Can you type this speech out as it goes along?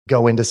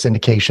go into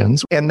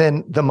syndications. And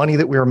then the money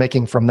that we were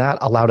making from that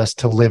allowed us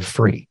to live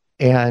free.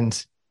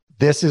 And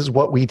this is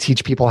what we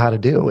teach people how to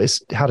do,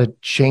 is how to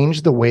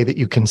change the way that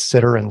you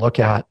consider and look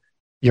at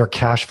your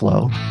cash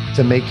flow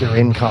to make your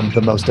income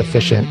the most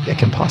efficient it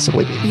can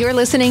possibly be. You're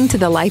listening to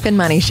The Life and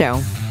Money Show,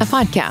 a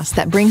podcast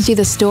that brings you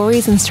the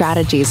stories and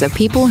strategies of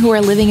people who are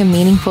living a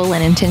meaningful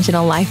and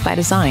intentional life by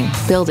design,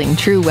 building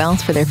true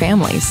wealth for their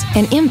families,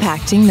 and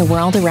impacting the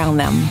world around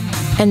them.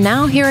 And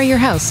now here are your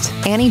hosts,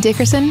 Annie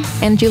Dickerson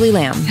and Julie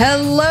Lamb.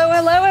 Hello,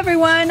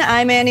 everyone.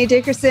 I'm Annie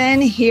Dickerson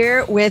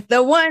here with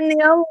the one,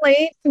 the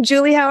only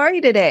Julie. How are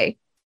you today?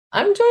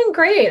 I'm doing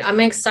great.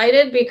 I'm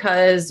excited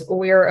because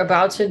we're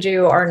about to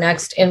do our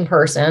next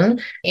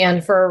in-person.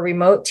 And for a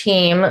remote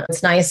team,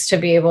 it's nice to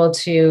be able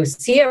to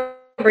see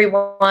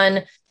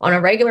everyone on a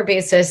regular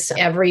basis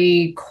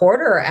every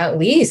quarter at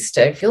least.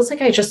 It feels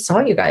like I just saw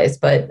you guys,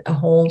 but a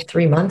whole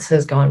 3 months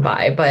has gone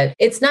by. But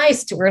it's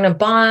nice. We're going to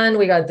bond.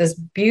 We got this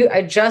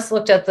I just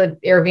looked at the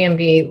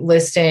Airbnb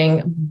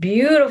listing.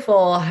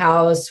 Beautiful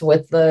house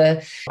with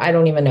I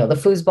don't even know, the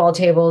foosball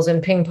tables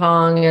and ping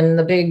pong and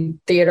the big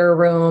theater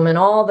room and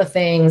all the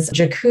things.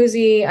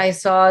 Jacuzzi I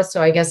saw.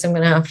 So I guess I'm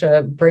going to have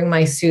to bring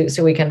my suit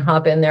so we can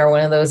hop in there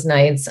one of those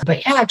nights.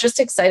 But yeah, just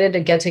excited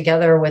to get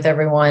together with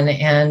everyone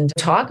and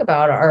talk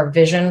about our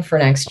vision for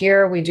next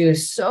year. We do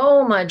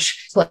so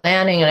much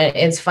planning, and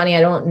it's funny,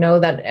 I don't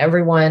know that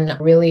everyone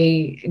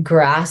really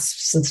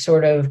grasps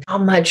sort of how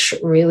much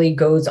really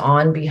goes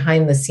on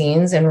behind the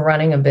scenes in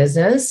running a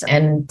business.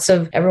 And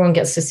so everyone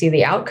gets to see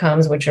the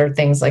outcomes, which are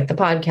things like the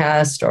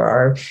podcast or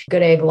our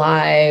Good Egg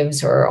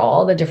Lives or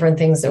all the different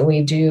things that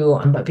we do.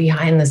 But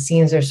behind the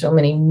scenes, there's so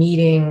many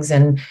meetings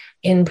and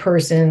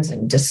in-persons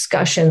and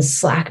discussions,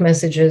 Slack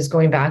messages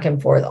going back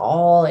and forth,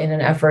 all in an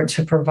effort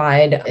to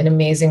provide an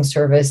amazing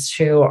service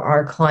to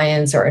our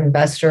clients, our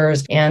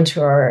investors, and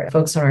to our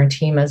folks on our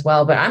team as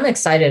well. But I'm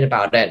excited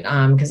about it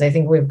because I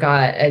think we've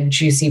got a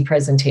juicy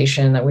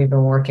presentation that we've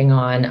been working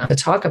on to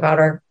talk about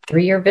our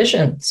 3-year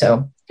vision.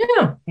 So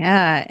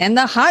yeah. And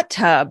the hot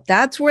tub,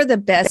 that's where the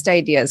best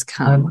ideas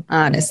come,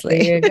 honestly.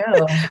 There you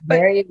go.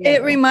 There you go.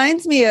 It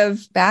reminds me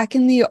of back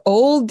in the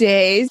old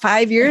days,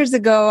 5 years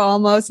ago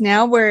almost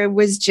now, where it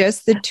was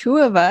just the two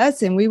of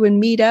us and we would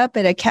meet up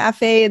at a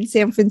cafe in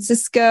San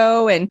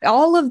Francisco. And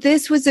all of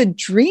this was a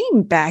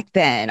dream back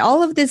then.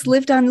 All of this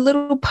lived on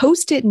little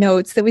Post-it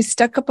notes that we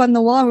stuck up on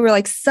the wall. We were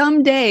like,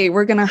 someday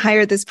we're going to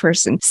hire this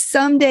person.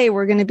 Someday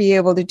we're going to be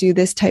able to do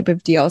this type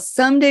of deal.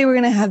 Someday we're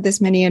going to have this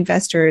many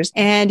investors.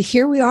 And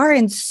here we are.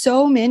 And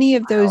so many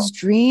of those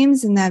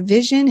dreams and that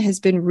vision has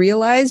been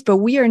realized, but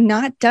we are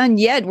not done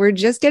yet. We're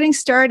just getting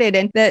started.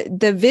 And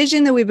the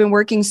vision that we've been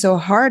working so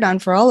hard on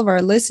for all of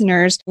our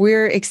listeners,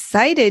 we're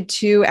excited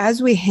to,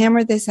 as we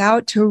hammer this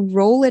out, to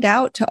roll it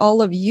out to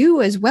all of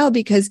you as well,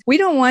 because we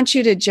don't want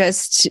you to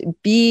just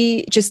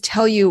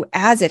tell you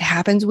as it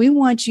happens. We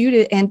want you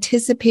to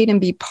anticipate and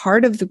be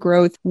part of the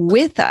growth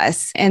with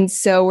us. And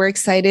so we're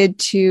excited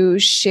to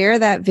share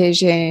that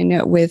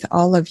vision with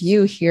all of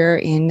you here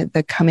in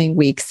the coming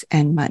weeks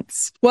and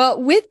months. Well,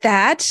 with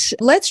that,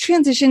 let's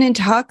transition and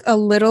talk a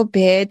little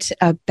bit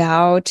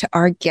about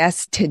our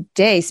guest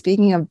today.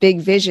 Speaking of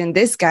big vision,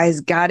 this guy's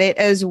got it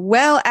as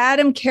well.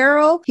 Adam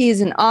Carroll, he's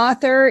an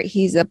author,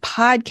 he's a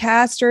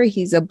podcaster,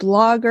 he's a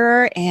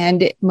blogger,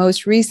 and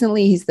most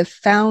recently, he's the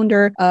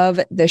founder of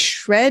the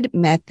Shred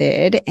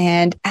Method.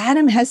 And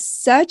Adam has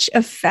such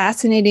a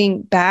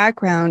fascinating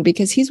background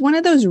because he's one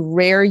of those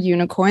rare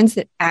unicorns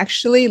that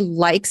actually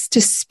likes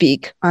to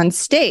speak on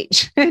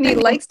stage. And he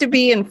likes to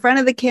be in front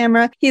of the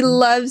camera. He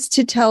loves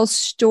to tell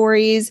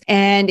stories,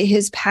 and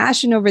his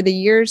passion over the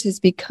years has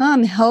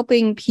become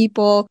helping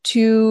people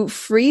to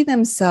free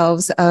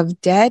themselves of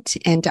debt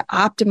and to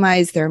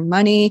optimize their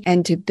money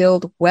and to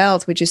build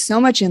wealth, which is so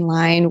much in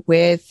line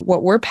with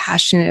what we're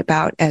passionate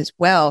about as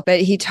well.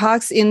 But he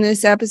talks in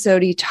this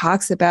episode, he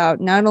talks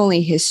about not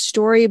only his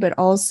story, but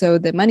also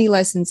the money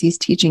lessons he's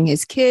teaching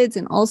his kids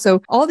and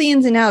also all the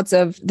ins and outs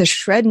of the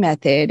Shred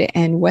Method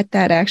and what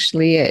that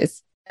actually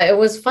is. It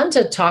was fun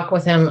to talk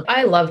with him.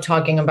 I love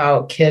talking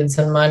about kids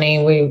and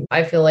money.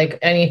 I feel like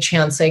any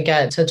chance I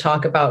get to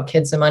talk about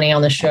kids and money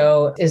on the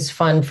show is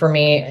fun for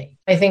me.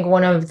 I think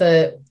one of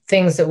the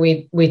things that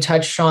we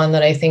touched on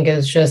that I think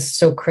is just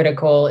so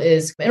critical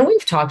is, and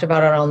we've talked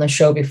about it on the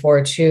show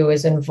before too,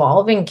 is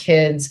involving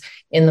kids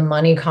in the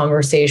money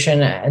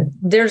conversation.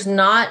 There's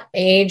not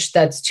age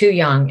that's too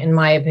young, in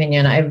my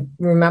opinion. I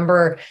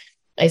remember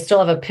I still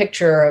have a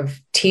picture of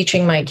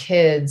teaching my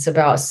kids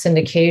about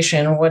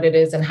syndication, what it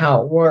is and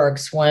how it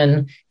works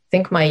when I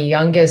think my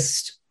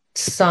youngest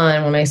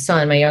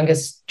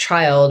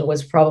child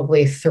was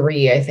probably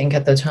 3, I think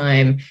at the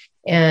time.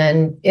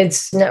 And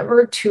it's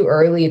never too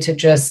early to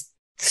just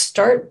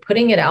start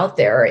putting it out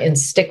there in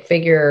stick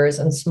figures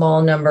and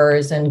small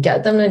numbers and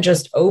get them to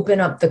just open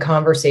up the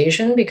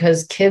conversation,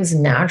 because kids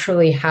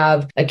naturally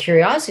have a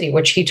curiosity,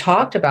 which he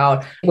talked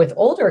about with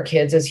older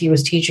kids as he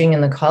was teaching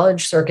in the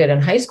college circuit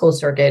and high school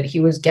circuit. He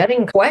was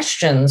getting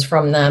questions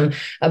from them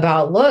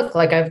about, look,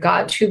 like I've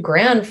got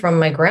 $2,000 from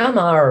my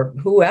grandma or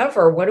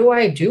whoever. What do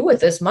I do with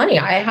this money?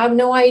 I have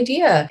no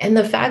idea. And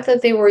the fact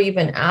that they were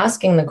even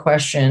asking the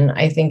question,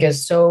 I think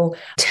is so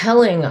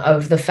telling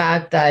of the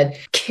fact that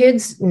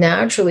kids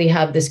naturally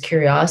have this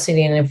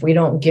curiosity. And if we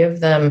don't give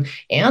them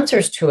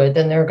answers to it,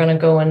 then they're going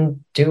to go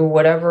and do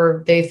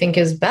whatever they think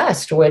is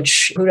best,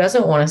 which who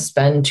doesn't want to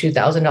spend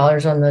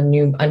 $2,000 on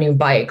a new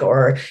bike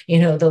or,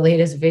 the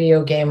latest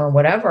video game or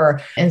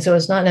whatever. And so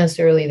it's not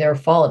necessarily their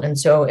fault. And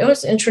so it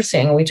was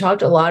interesting. We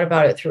talked a lot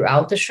about it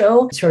throughout the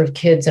show, sort of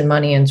kids and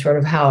money and sort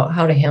of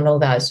how to handle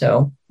that.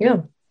 So, yeah.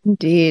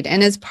 Indeed.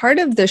 And as part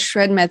of the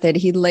SHRED method,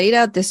 he laid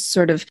out this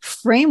sort of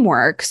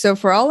framework. So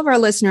for all of our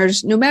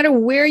listeners, no matter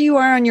where you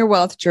are on your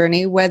wealth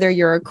journey, whether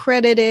you're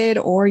accredited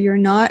or you're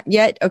not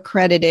yet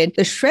accredited,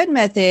 the SHRED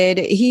method,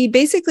 he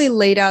basically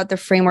laid out the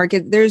framework.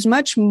 There's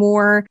much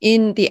more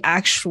in the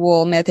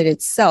actual method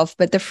itself,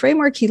 but the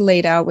framework he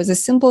laid out was a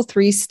simple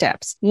 3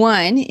 steps.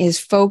 One is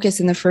focus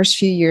in the first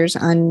few years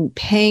on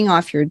paying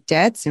off your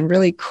debts and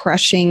really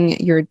crushing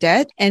your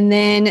debt. And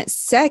then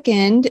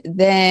second,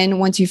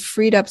 once you've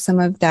freed up some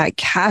of that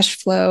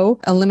cash flow,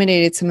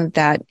 eliminated some of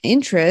that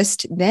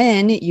interest,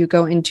 then you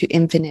go into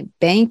infinite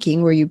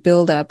banking where you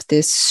build up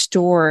this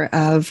store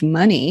of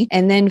money.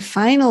 And then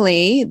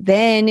finally,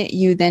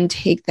 you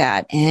take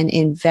that and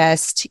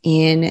invest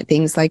in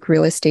things like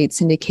real estate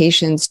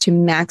syndications to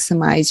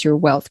maximize your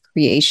wealth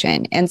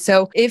creation. And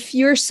so if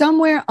you're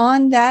somewhere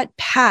on that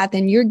path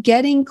and you're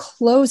getting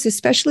close,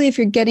 especially if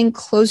you're getting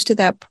close to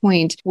that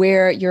point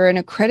where you're an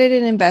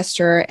accredited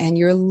investor and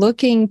you're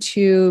looking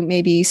to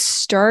maybe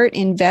start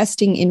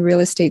investing in real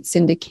estate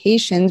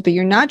syndications, but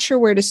you're not sure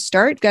where to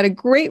start, got a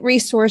great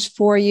resource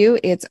for you.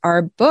 It's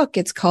our book.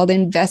 It's called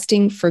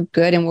Investing for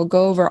Good. And we'll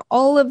go over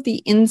all of the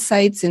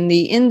insights and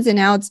the ins and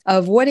outs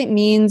of what it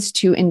means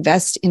to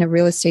invest in a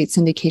real estate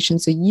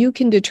syndication so you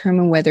can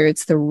determine whether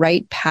it's the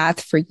right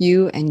path for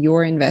you and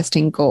your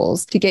investing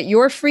goals. To get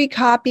your free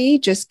copy,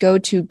 just go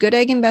to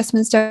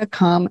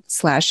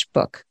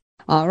goodegginvestments.com/book.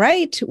 All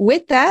right.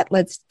 With that,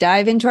 let's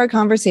dive into our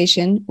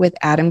conversation with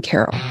Adam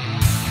Carroll.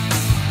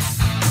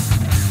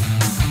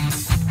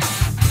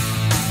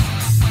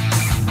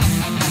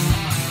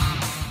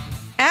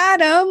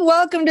 Adam,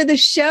 welcome to the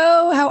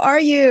show. How are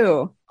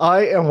you?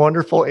 I am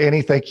wonderful,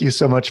 Annie. Thank you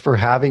so much for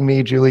having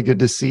me. Julie, good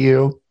to see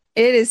you.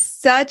 It is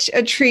such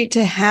a treat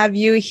to have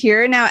you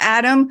here. Now,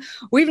 Adam,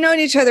 we've known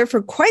each other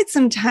for quite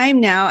some time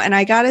now, and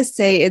I got to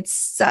say, it's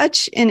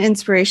such an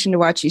inspiration to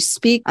watch you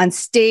speak on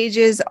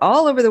stages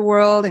all over the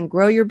world and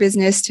grow your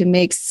business to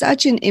make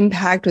such an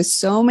impact with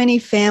so many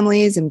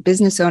families and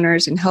business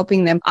owners and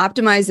helping them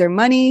optimize their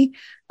money,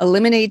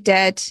 eliminate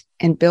debt,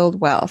 and build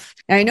wealth.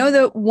 Now, I know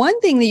that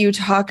one thing that you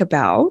talk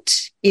about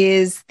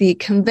is the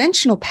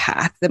conventional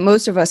path that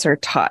most of us are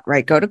taught,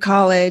 right? Go to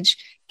college,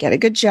 get a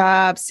good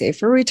job, save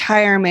for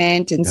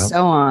retirement, and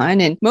so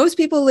on. And most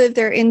people live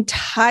their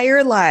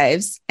entire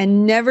lives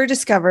and never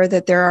discover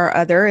that there are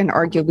other and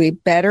arguably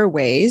better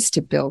ways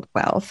to build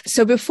wealth.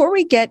 So before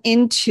we get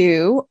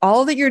into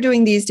all that you're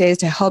doing these days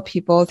to help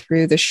people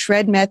through the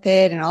SHRED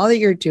method and all that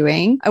you're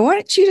doing, I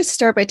want you to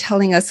start by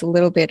telling us a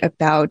little bit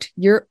about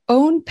your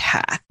own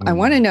path. I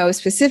want to know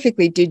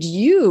specifically, did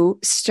you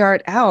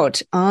start out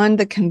on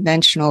the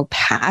conventional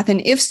path?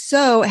 And if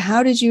so,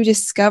 how did you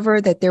discover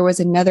that there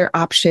was another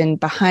option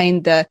behind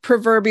the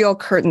proverbial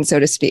curtain, so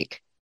to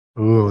speak?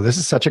 Ooh, this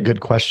is such a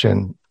good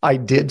question. I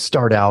did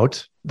start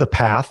out the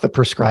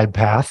prescribed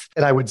path.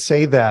 And I would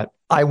say that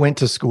I went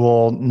to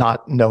school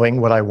not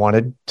knowing what I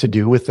wanted to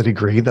do with the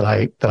degree that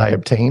I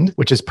obtained,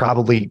 which is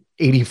probably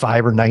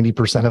 85 or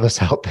 90% of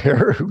us out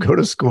there who go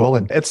to school.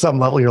 And at some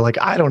level, you're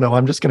like, I don't know,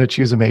 I'm just going to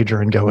choose a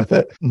major and go with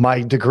it.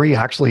 My degree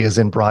actually is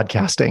in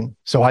broadcasting.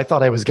 So I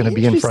thought I was going to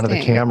be in front of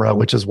the camera,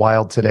 which is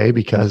wild today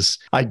because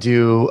I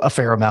do a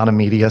fair amount of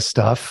media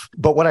stuff.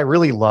 But what I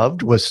really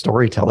loved was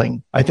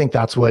storytelling. I think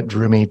that's what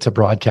drew me to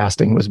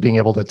broadcasting, was being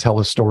able to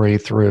tell a story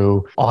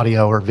through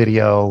audio or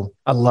video.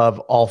 I love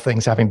all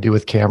things having to do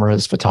with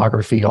cameras,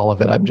 photography, all of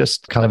it. I'm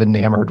just kind of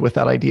enamored with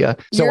that idea.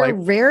 So You're a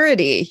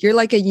rarity. You're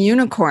like a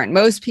unicorn.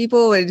 Most people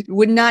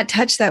would not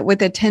touch that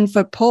with a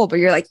 10-foot pole, but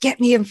you're like,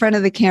 get me in front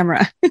of the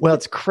camera. Well,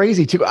 it's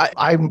crazy too.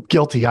 I'm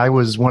guilty. I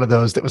was one of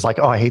those that was like,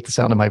 oh, I hate the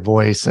sound of my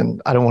voice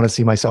and I don't want to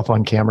see myself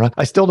on camera.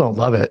 I still don't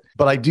love it,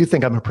 but I do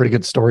think I'm a pretty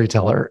good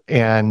storyteller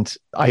and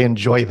I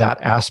enjoy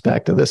that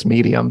aspect of this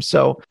medium.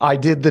 So I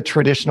did the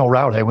traditional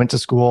route. I went to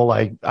school.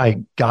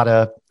 I got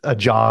a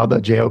job,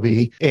 a job,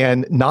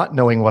 and not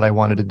knowing what I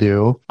wanted to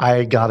do,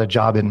 I got a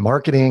job in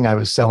marketing. I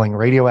was selling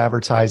radio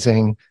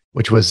advertising,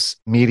 which was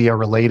media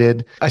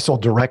related. I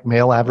sold direct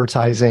mail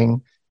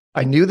advertising.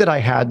 I knew that I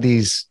had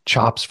these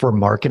chops for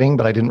marketing,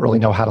 but I didn't really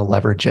know how to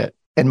leverage it.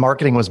 And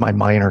marketing was my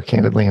minor,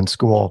 candidly, in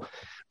school.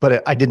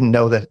 but I didn't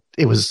know that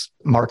it was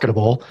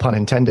marketable, pun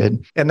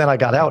intended. And then I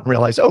got out and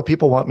realized, oh,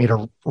 people want me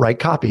to write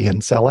copy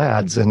and sell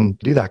ads and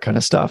do that kind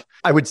of stuff.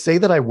 I would say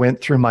that I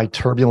went through my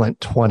turbulent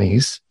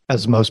 20s,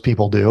 as most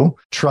people do,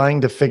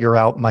 trying to figure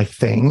out my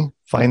thing,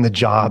 find the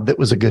job that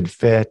was a good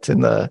fit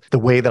and the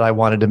way that I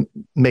wanted to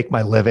make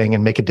my living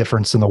and make a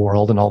difference in the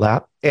world and all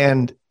that.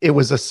 And it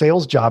was a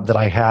sales job that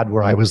I had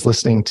where I was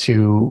listening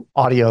to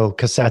audio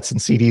cassettes and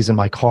CDs in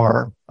my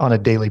car on a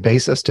daily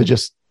basis to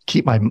just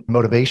keep my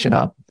motivation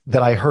up,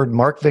 that I heard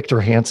Mark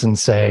Victor Hansen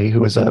say,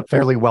 who was a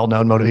fairly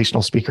well-known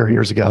motivational speaker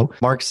years ago.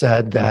 Mark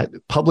said that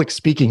public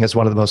speaking is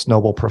one of the most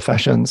noble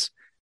professions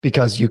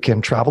because you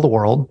can travel the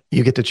world,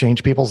 you get to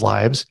change people's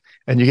lives,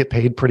 and you get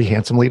paid pretty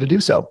handsomely to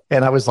do so.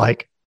 And I was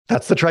like,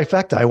 that's the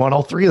trifecta. I want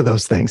all three of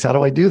those things. How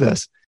do I do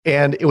this?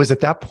 And it was at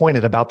that point,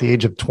 at about the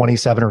age of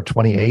 27 or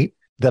 28,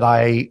 that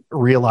I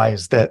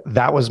realized that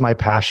that was my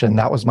passion.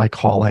 That was my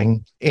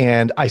calling.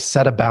 And I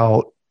set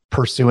about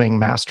pursuing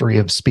mastery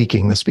of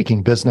speaking, the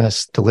speaking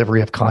business,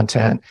 delivery of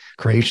content,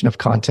 creation of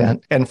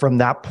content. And from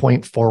that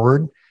point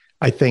forward,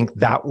 I think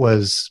that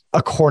was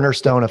a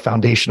cornerstone, a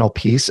foundational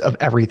piece of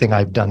everything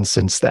I've done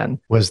since then,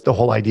 was the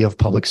whole idea of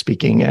public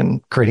speaking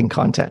and creating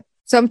content.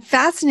 So I'm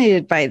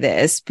fascinated by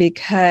this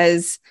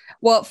because,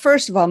 well,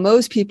 first of all,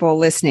 most people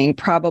listening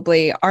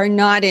probably are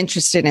not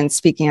interested in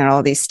speaking on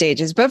all these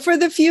stages, but for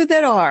the few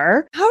that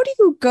are, how do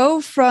you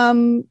go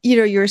from,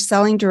 you're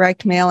selling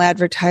direct mail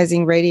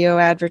advertising, radio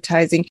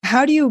advertising,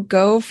 how do you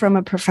go from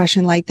a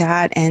profession like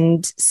that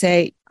and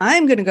say,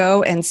 I'm going to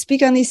go and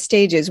speak on these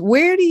stages?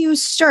 Where do you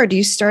start? Do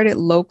you start at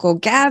local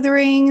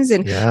gatherings?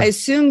 And I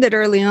assume that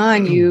early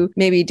on, you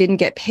maybe didn't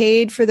get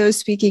paid for those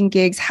speaking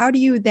gigs. How do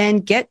you then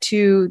get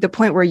to the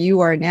point where you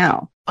are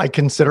now? I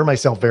consider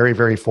myself very,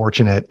 very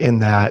fortunate in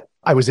that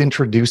I was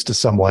introduced to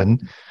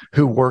someone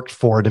who worked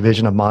for a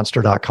division of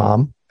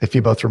Monster.com, if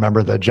you both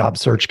remember the job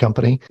search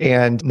company.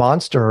 And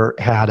Monster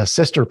had a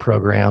sister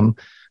program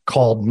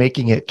called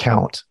Making It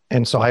Count.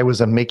 And so I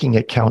was a Making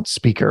It Count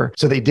speaker.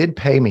 So they did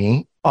pay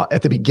me.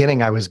 At the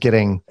beginning, I was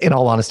getting, in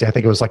all honesty, I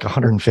think it was like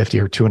 $150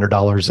 or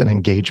 $200 an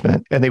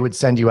engagement. And they would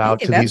send you out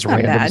to these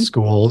random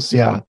schools.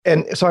 Yeah.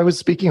 And so I was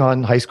speaking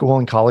on high school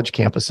and college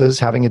campuses,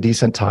 having a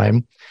decent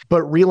time,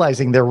 but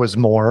realizing there was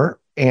more.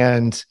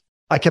 And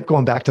I kept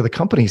going back to the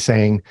company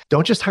saying,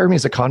 don't just hire me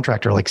as a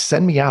contractor, like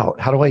send me out.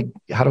 How do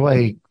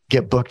I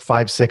get booked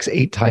 5, 6,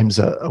 8 times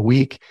a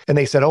week? And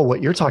they said, oh,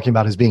 what you're talking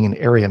about is being an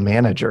area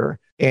manager.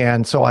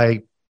 And so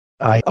I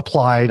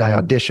applied,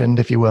 I auditioned,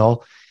 if you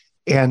will.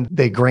 And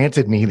they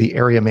granted me the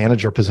area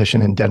manager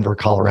position in Denver,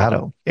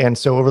 Colorado. And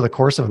so over the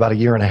course of about a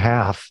year and a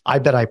half, I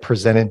bet I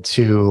presented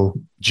to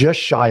just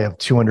shy of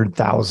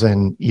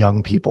 200,000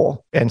 young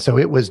people. And so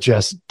it was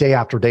just day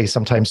after day,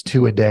 sometimes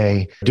 2 a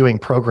day, doing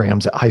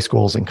programs at high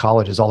schools and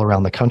colleges all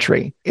around the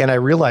country. And I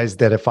realized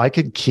that if I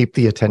could keep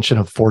the attention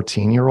of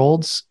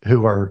 14-year-olds,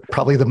 who are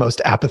probably the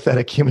most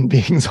apathetic human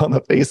beings on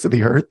the face of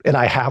the earth, and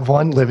I have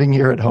one living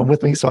here at home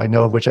with me, so I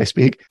know of which I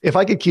speak, if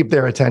I could keep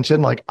their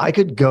attention, like I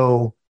could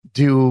go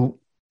do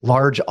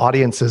large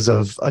audiences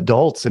of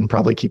adults and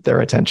probably keep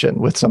their attention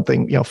with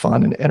something,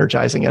 fun and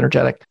energizing,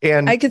 energetic.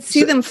 And I could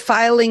see them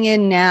filing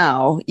in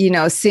now,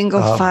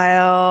 single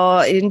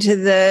file into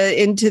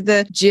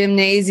the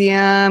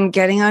gymnasium,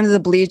 getting onto the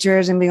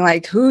bleachers and being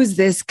like, who's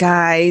this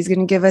guy? He's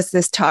going to give us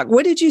this talk.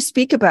 What did you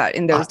speak about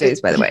in those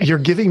days, by the way? You're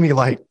giving me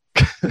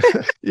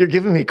you're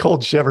giving me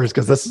cold shivers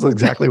because this is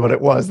exactly what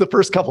it was. The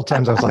first couple of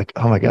times I was like,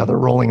 oh my God, they're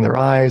rolling their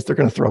eyes. They're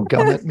going to throw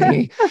gum at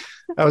me.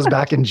 I was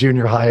back in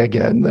junior high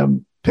again,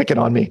 them picking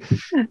on me.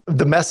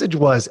 The message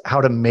was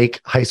how to make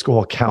high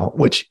school count,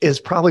 which is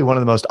probably one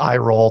of the most eye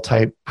roll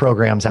type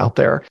programs out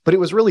there. But it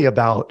was really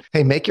about,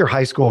 hey, make your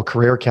high school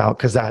career count,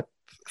 because that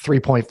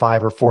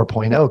 3.5 or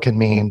 4.0 can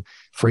mean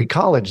free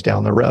college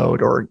down the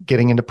road or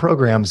getting into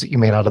programs that you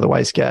may not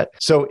otherwise get.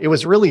 So it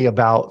was really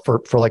about,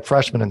 for like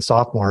freshmen and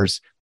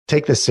sophomores,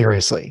 take this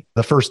seriously.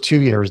 The first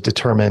 2 years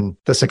determine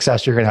the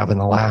success you're going to have in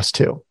the last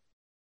 2.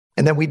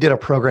 And then we did a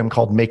program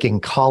called Making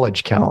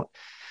College Count,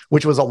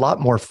 which was a lot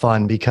more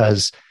fun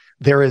because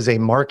there is a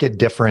marked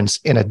difference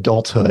in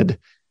adulthood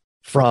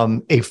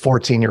from a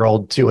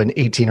 14-year-old to an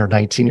 18 or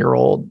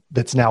 19-year-old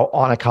that's now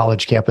on a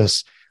college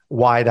campus,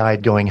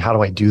 wide-eyed going, how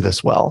do I do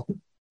this well?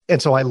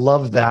 And so I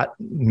love that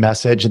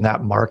message and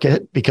that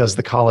market because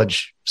the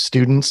college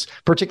students,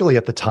 particularly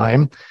at the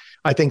time,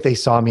 I think they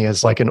saw me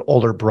as like an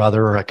older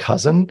brother or a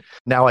cousin.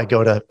 Now I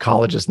go to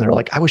colleges and they're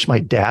like, I wish my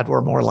dad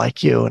were more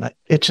like you. And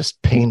it just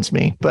pains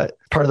me. But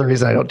part of the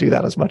reason I don't do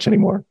that as much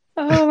anymore.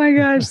 Oh my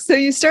gosh. So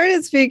you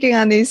started speaking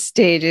on these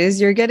stages,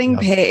 you're getting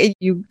paid,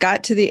 you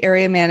got to the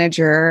area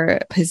manager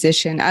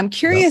position. I'm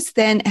curious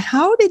then,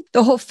 how did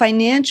the whole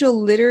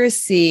financial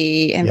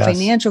literacy and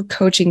financial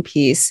coaching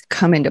piece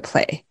come into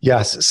play?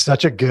 Yes,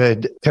 such a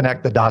good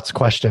connect the dots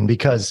question,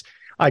 because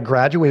I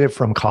graduated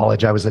from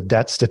college. I was a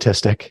debt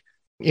statistic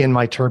in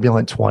my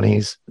turbulent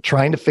 20s,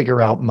 trying to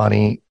figure out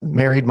money,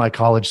 married my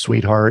college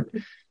sweetheart,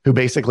 who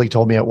basically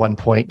told me at one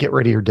point, get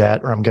rid of your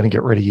debt or I'm going to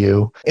get rid of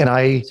you.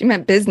 And she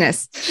meant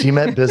business. She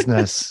meant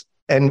business.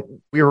 And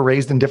we were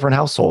raised in different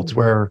households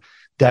where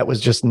Debt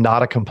was just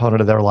not a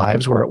component of their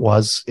lives where it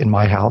was in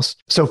my house.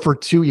 So for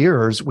 2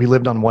 years, we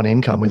lived on one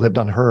income. We lived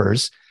on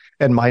hers,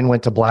 and mine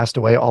went to blast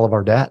away all of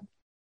our debt.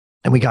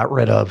 And we got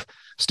rid of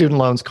student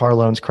loans, car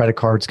loans, credit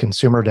cards,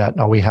 consumer debt.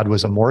 And all we had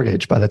was a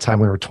mortgage by the time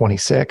we were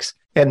 26.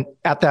 And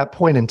at that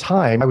point in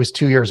time, I was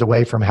 2 years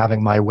away from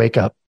having my wake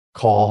up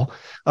call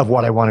of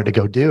what I wanted to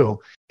go do.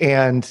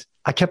 And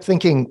I kept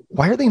thinking,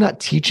 why are they not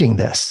teaching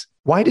this?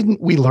 Why didn't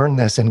we learn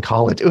this in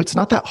college? It's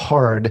not that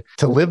hard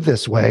to live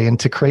this way and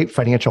to create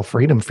financial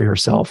freedom for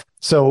yourself.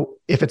 So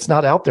if it's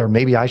not out there,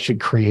 maybe I should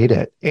create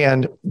it.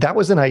 And that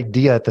was an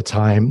idea at the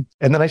time.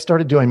 And then I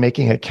started doing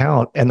Making It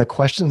Count. And the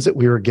questions that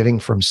we were getting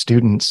from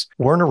students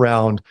weren't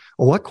around,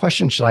 well, what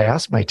question should I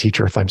ask my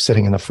teacher if I'm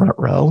sitting in the front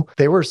row?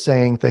 They were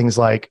saying things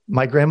like,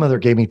 my grandmother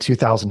gave me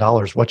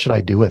 $2,000. What should I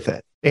do with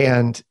it?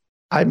 And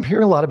I'm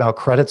hearing a lot about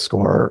credit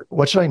score.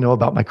 What should I know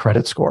about my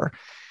credit score?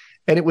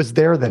 And it was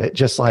there that it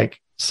just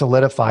like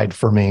solidified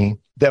for me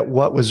that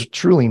what was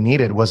truly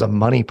needed was a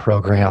money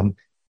program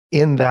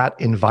in that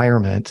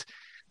environment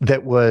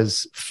that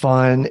was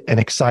fun and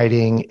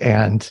exciting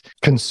and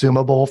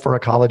consumable for a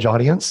college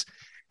audience.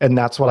 And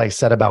that's what I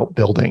set about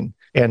building.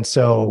 And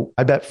so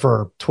I bet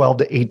for 12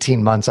 to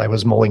 18 months, I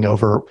was mulling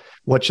over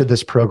what should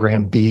this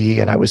program be?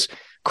 And I was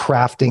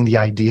crafting the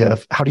idea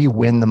of how do you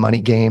win the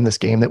money game, this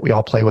game that we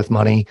all play with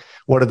money?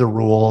 What are the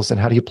rules and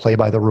how do you play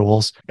by the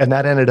rules? And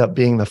that ended up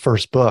being the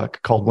first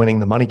book called Winning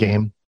the Money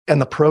Game. And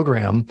the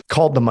program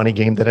called The Money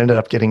Game that ended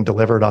up getting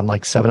delivered on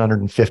like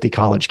 750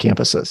 college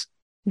campuses.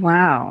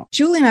 Wow.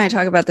 Julie and I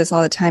talk about this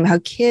all the time, how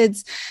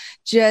kids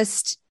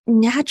just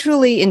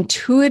naturally,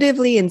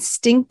 intuitively,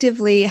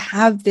 instinctively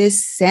have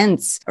this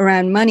sense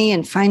around money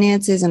and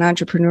finances and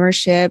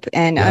entrepreneurship.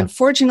 And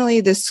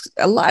unfortunately,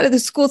 a lot of the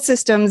school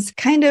systems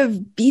kind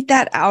of beat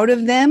that out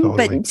of them.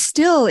 Totally. But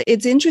still,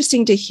 it's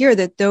interesting to hear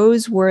that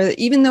those were,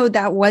 even though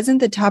that wasn't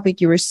the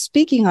topic you were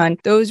speaking on,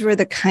 those were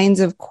the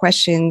kinds of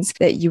questions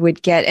that you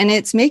would get. And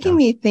it's making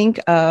me think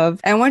of,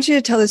 I want you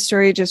to tell the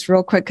story just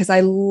real quick, because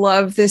I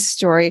love this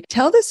story.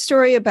 Tell the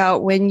story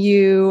about when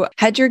you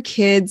had your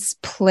kids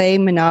play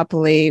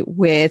Monopoly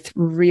with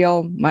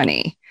real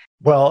money.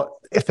 Well,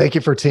 thank you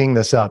for teeing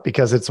this up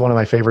because it's one of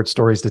my favorite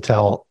stories to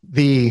tell.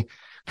 The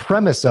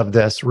premise of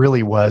this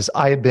really was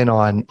I had been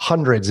on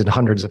hundreds and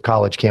hundreds of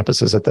college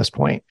campuses at this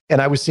point,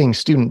 and I was seeing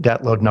student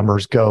debt load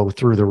numbers go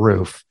through the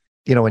roof.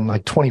 You know, in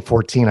like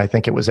 2014, I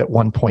think it was at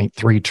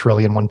 1.3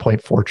 trillion,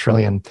 1.4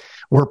 trillion.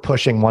 We're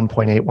pushing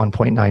 1.8,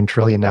 1.9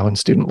 trillion now in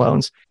student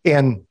loans.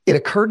 And it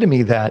occurred to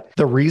me that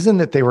the reason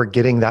that they were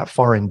getting that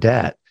far in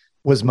debt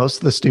was most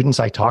of the students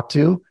I talked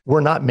to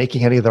were not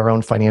making any of their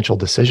own financial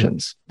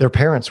decisions. Their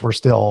parents were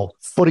still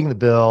footing the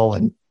bill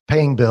and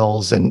paying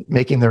bills and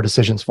making their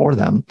decisions for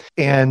them.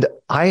 And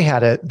I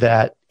had it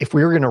that if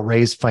we were going to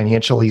raise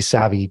financially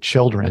savvy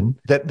children,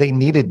 that they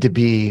needed to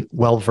be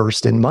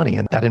well-versed in money.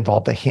 And that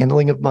involved the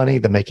handling of money,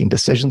 the making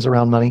decisions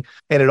around money.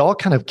 And it all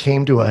kind of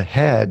came to a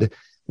head.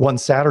 One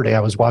Saturday,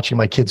 I was watching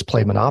my kids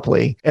play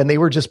Monopoly, and they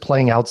were just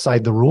playing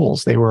outside the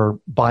rules. They were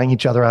buying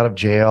each other out of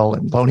jail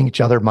and loaning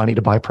each other money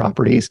to buy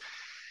properties.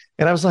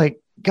 And I was like,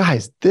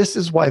 guys, this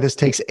is why this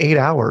takes 8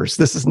 hours.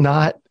 This is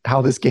not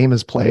how this game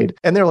is played.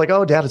 And they're like,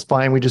 oh, Dad, it's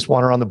fine. We just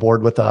want her on the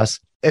board with us.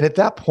 And at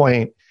that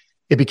point,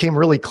 it became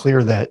really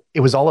clear that it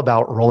was all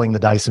about rolling the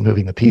dice and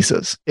moving the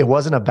pieces. It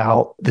wasn't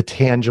about the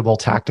tangible,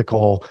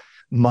 tactical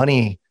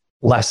money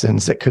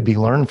lessons that could be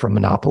learned from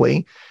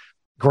Monopoly.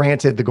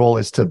 Granted, the goal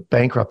is to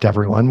bankrupt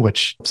everyone,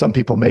 which some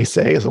people may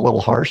say is a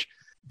little harsh.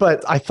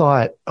 But I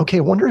thought, okay,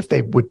 I wonder if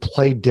they would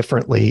play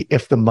differently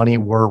if the money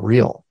were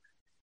real.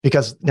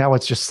 Because now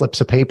it's just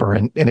slips of paper.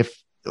 And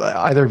if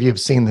either of you have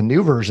seen the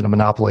new version of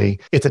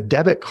Monopoly, it's a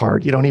debit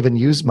card. You don't even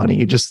use money.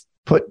 You just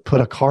put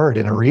a card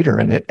in a reader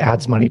and it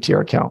adds money to your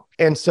account.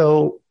 And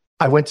so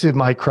I went to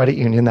my credit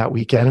union that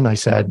weekend and I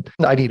said,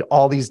 I need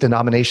all these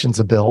denominations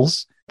of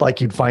bills like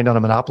you'd find on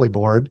a Monopoly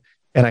board.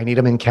 And I need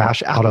them in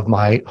cash out of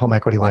my home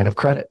equity line of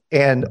credit.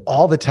 And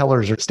all the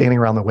tellers are standing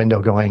around the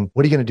window going,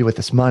 what are you going to do with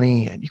this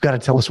money? And you got to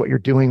tell us what you're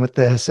doing with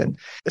this. And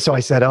so I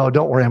said, oh,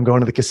 don't worry, I'm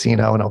going to the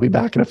casino and I'll be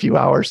back in a few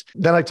hours.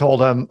 Then I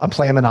told them I'm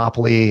playing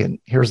Monopoly and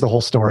here's the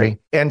whole story.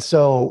 And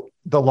so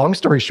the long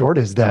story short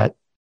is that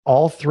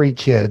all three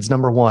kids,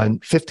 number one,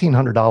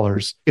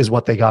 $1,500 is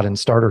what they got in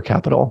starter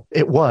capital.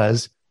 It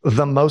was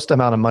the most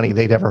amount of money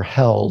they'd ever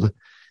held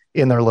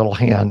in their little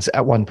hands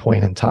at one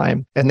point in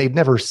time. And they'd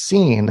never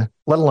seen,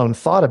 let alone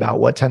thought about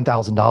what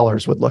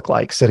 $10,000 would look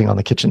like sitting on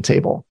the kitchen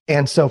table.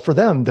 And so for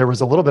them, there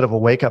was a little bit of a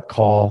wake-up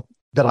call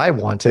that I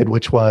wanted,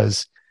 which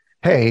was,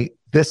 hey,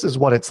 this is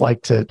what it's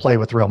like to play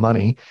with real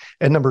money.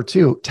 And number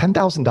two,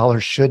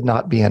 $10,000 should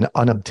not be an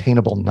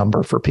unobtainable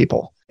number for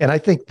people. And I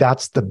think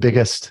that's the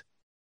biggest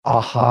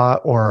aha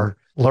or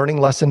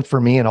learning lesson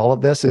for me in all of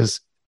this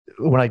is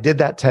when I did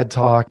that TED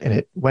Talk and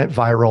it went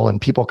viral and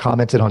people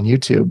commented on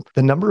YouTube,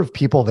 the number of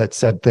people that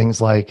said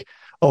things like,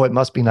 oh, it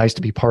must be nice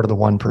to be part of the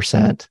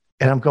 1%.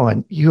 And I'm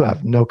going, you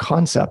have no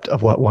concept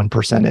of what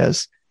 1%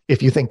 is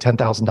if you think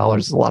 $10,000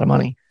 is a lot of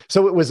money.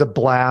 So it was a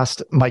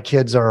blast. My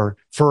kids are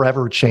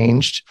forever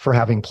changed for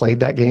having played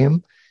that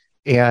game.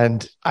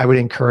 And I would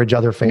encourage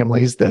other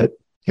families that,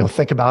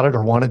 think about it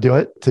or want to do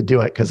it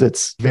because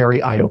it's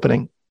very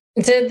eye-opening.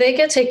 Did they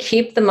get to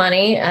keep the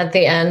money at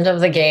the end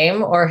of the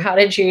game, or how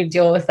did you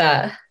deal with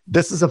that?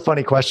 This is a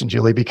funny question,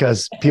 Julie,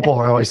 because people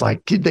are always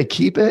like, did they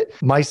keep it?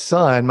 My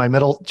son, my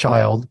middle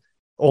child,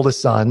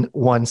 oldest son,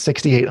 won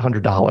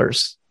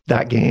 $6,800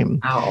 that game.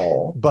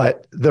 Wow.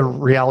 But the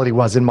reality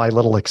was, in my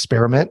little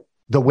experiment,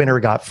 the winner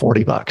got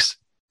 $40.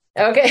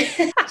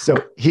 Okay. So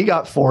he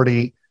got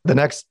 40. The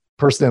next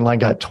person in line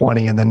got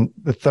 20, and then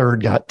the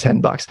third got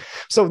 $10.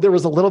 So there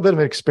was a little bit of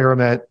an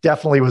experiment.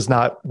 Definitely was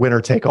not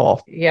winner take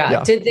all.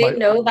 Yeah. Did they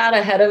know that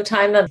ahead of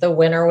time, that the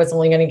winner was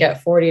only going to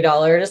get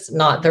 $40,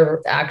 not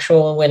the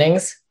actual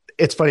winnings?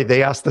 It's funny.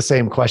 They asked the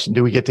same question.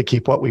 Do we get to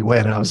keep what we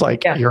win? And I was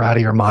like, You're out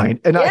of your mind.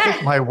 And I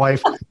think my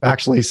wife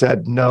actually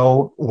said,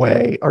 no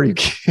way. Are you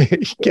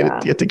kidding?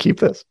 Get to keep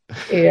this?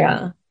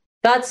 Yeah.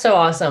 That's so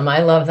awesome.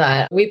 I love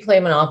that. We play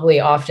Monopoly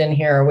often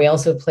here. We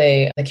also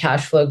play the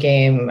cash flow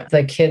game,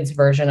 the kids'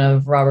 version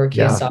of Robert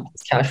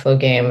Kiyosaki's cash flow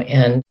game.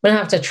 And I'm going to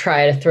have to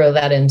try to throw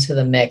that into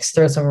the mix,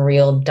 throw some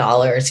real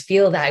dollars,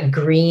 feel that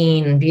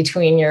green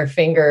between your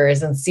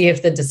fingers and see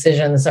if the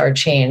decisions are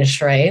changed,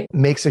 right?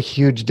 Makes a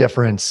huge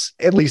difference,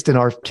 at least in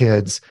our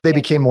kids. They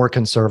became more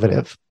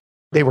conservative.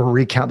 They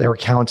were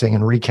counting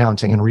and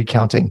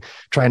recounting,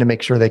 trying to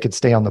make sure they could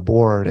stay on the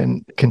board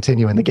and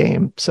continue in the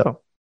game. So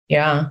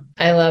yeah,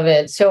 I love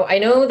it. So I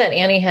know that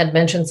Annie had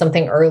mentioned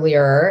something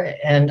earlier,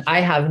 and I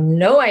have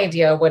no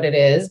idea what it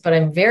is, but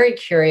I'm very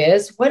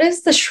curious. What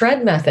is the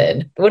shred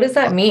method? What does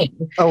that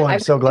mean? Oh, I'm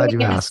so glad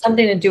you asked.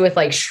 Something to do with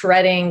like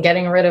shredding,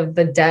 getting rid of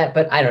the debt,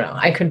 but I don't know.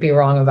 I could be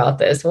wrong about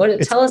this.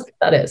 Tell us what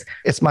that is.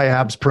 It's my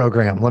abs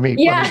program. Let me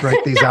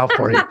write these out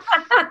for you.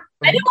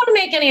 I didn't want to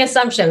make any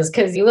assumptions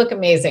because you look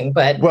amazing,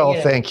 but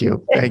Thank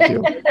you.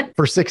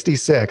 For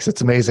 66, it's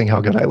amazing how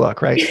good I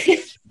look, right?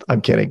 I'm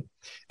kidding.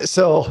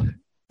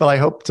 But I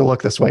hope to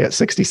look this way at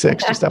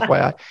 66, just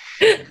FYI.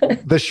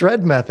 The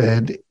shred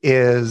method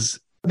is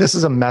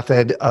a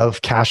method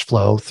of cash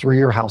flow through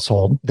your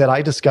household that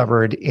I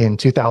discovered in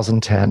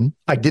 2010.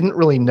 I didn't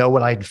really know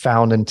what I'd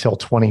found until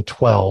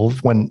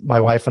 2012, when my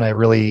wife and I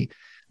really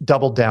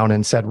doubled down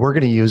and said, we're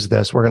going to use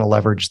this, we're going to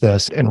leverage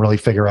this and really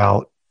figure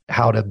out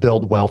how to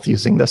build wealth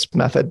using this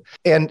method.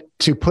 And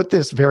to put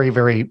this very,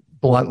 very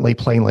bluntly,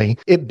 plainly,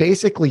 it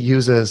basically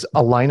uses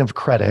a line of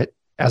credit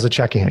as a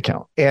checking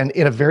account. And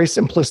in a very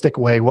simplistic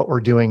way, what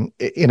we're doing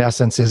in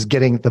essence is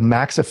getting the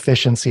max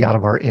efficiency out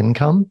of our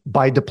income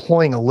by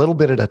deploying a little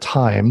bit at a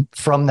time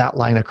from that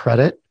line of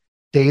credit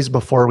days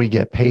before we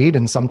get paid,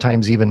 and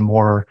sometimes even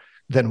more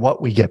than what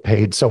we get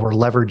paid. So we're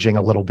leveraging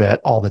a little bit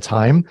all the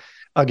time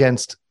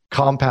against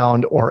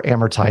compound or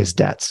amortized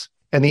debts.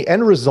 And the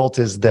end result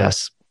is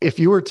this. If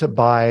you were to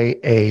buy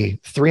a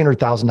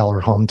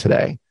 $300,000 home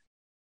today,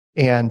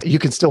 and you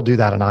can still do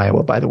that in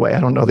Iowa, by the way. I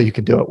don't know that you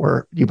can do it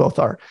where you both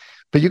are.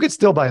 But you could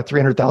still buy a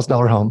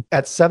 $300,000 home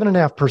at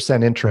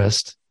 7.5%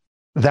 interest.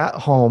 That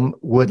home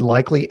would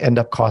likely end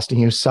up costing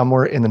you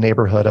somewhere in the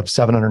neighborhood of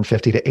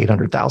 $750,000 to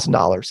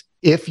 $800,000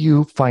 if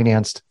you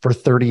financed for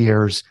 30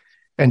 years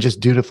and just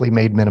dutifully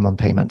made minimum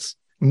payments.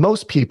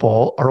 Most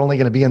people are only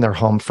going to be in their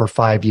home for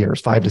 5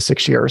 to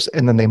 6 years,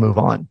 and then they move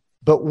on.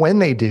 But when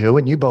they do,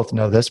 and you both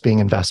know this being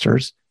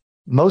investors,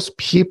 most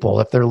people,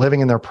 if they're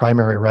living in their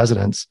primary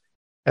residence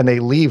and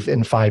they leave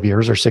in 5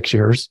 years or 6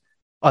 years,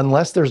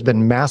 unless there's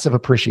been massive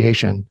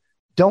appreciation,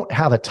 don't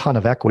have a ton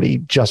of equity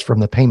just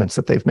from the payments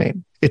that they've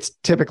made. It's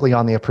typically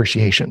on the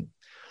appreciation.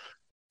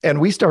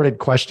 And we started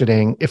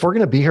questioning, if we're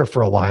going to be here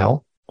for a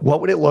while, what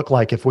would it look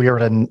like if we were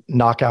to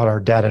knock out our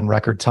debt in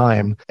record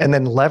time and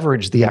then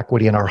leverage the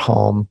equity in our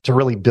home to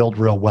really build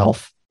real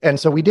wealth? And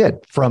so we did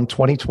from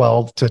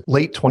 2012 to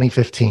late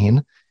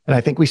 2015. And I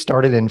think we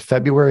started in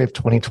February of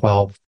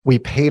 2012. We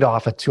paid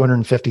off a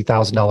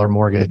 $250,000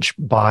 mortgage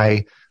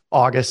by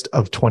August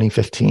of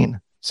 2015.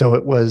 So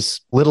it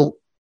was a little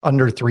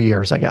under 3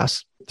 years, I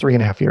guess,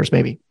 3.5 years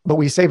maybe. But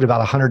we saved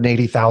about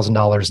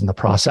 $180,000 in the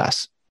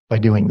process by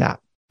doing that.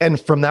 And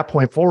from that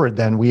point forward,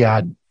 then we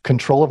had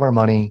control of our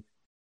money.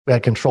 We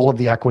had control of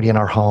the equity in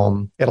our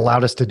home. It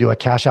allowed us to do a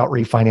cash out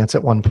refinance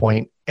at one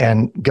point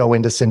and go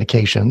into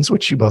syndications,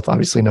 which you both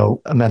obviously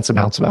know immense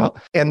amounts about.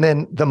 And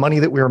then the money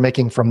that we were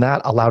making from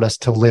that allowed us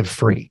to live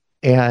free.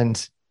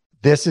 And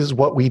this is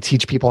what we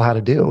teach people how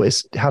to do,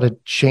 is how to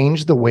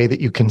change the way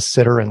that you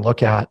consider and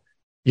look at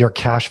your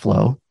cash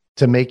flow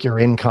to make your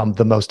income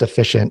the most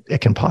efficient it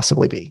can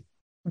possibly be.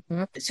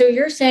 Mm-hmm. So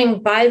you're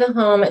saying buy the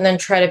home and then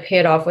try to pay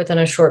it off within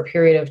a short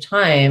period of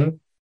time.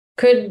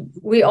 Could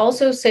we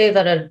also say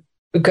that a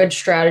good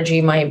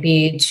strategy might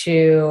be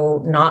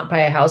to not buy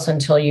a house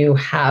until you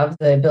have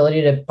the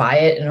ability to buy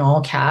it in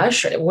all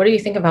cash? What do you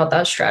think about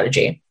that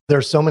strategy?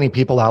 There's so many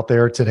people out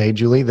there today,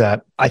 Julie,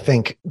 that I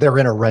think they're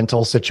in a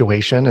rental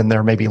situation and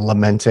they're maybe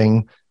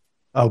lamenting,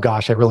 oh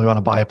gosh, I really want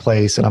to buy a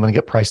place and I'm going to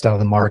get priced out of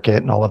the market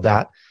and all of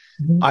that.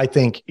 Mm-hmm. I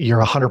think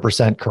you're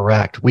 100%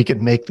 correct. We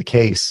could make the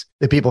case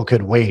that people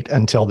could wait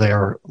until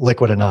they're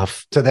liquid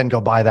enough to then go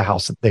buy the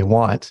house that they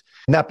want.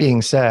 And that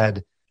being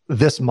said,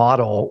 this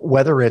model,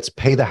 whether it's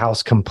pay the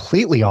house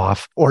completely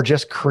off or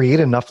just create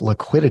enough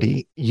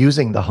liquidity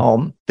using the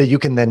home that you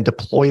can then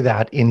deploy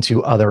that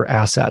into other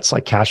assets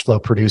like cash flow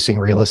producing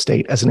real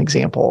estate as an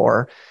example.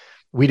 Or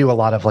we do a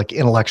lot of like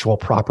intellectual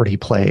property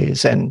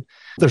plays. And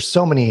there's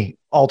so many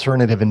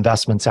alternative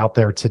investments out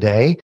there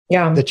today.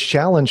 Yeah. The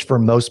challenge for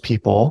most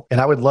people, and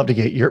I would love to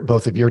get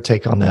both of your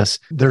take on this.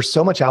 There's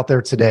so much out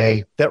there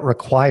today that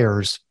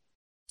requires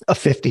a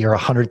 50 or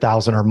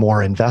 100,000 or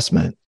more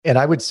investment. And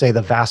I would say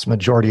the vast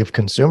majority of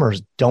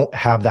consumers don't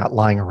have that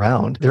lying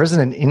around. There isn't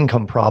an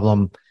income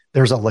problem.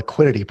 There's a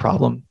liquidity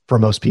problem for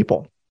most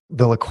people.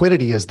 The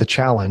liquidity is the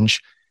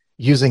challenge.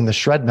 Using the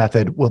shred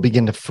method will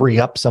begin to free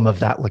up some of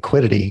that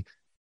liquidity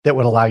that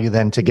would allow you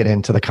then to get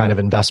into the kind of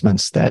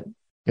investments that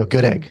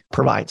Good Egg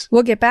provides.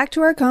 We'll get back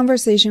to our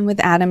conversation with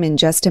Adam in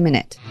just a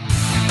minute.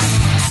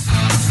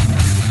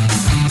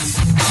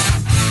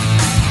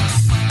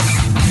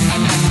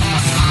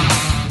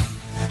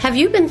 Have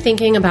you been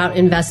thinking about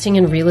investing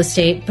in real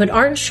estate, but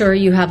aren't sure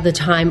you have the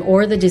time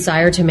or the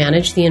desire to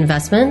manage the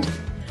investment?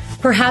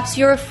 Perhaps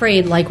you're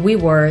afraid, like we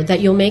were,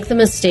 that you'll make the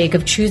mistake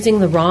of choosing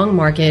the wrong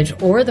mortgage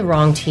or the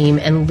wrong team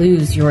and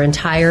lose your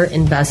entire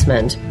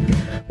investment.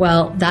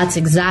 Well, that's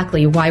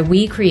exactly why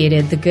we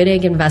created the Good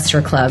Egg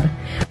Investor Club.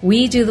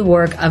 We do the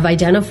work of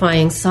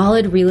identifying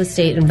solid real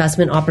estate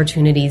investment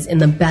opportunities in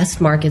the best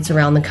markets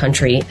around the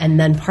country and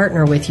then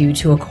partner with you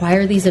to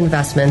acquire these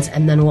investments,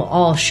 and then we'll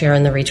all share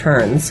in the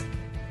returns.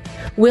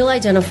 We'll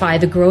identify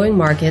the growing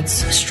markets,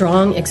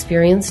 strong,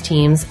 experienced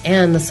teams,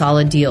 and the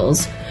solid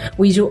deals.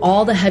 We do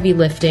all the heavy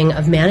lifting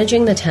of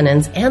managing the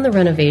tenants and the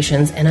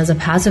renovations, and as a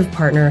passive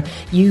partner,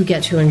 you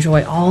get to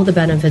enjoy all the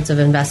benefits of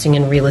investing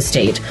in real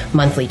estate,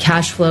 monthly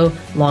cash flow,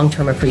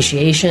 long-term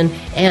appreciation,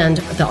 and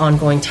the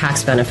ongoing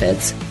tax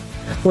benefits.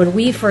 When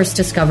we first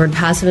discovered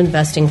passive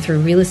investing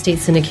through real estate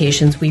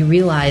syndications, we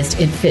realized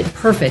it fit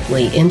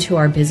perfectly into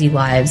our busy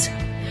lives.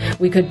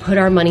 We could put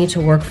our money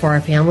to work for our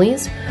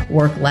families,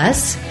 work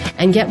less,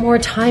 and get more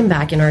time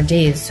back in our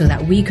days so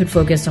that we could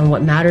focus on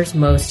what matters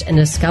most and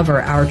discover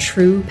our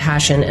true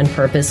passion and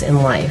purpose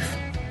in life.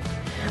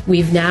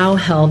 We've now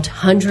helped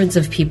hundreds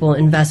of people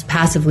invest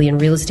passively in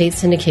real estate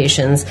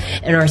syndications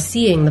and are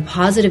seeing the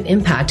positive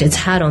impact it's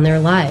had on their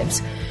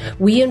lives.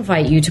 We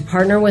invite you to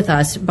partner with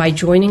us by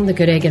joining the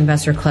Good Egg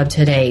Investor Club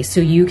today so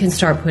you can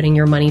start putting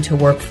your money to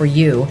work for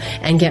you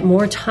and get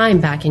more time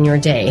back in your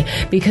day,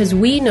 because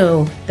we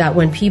know that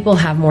when people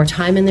have more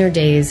time in their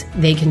days,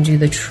 they can do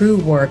the true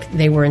work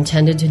they were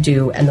intended to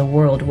do, and the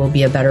world will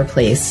be a better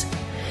place.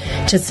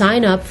 To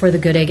sign up for the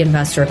Good Egg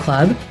Investor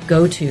Club,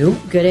 go to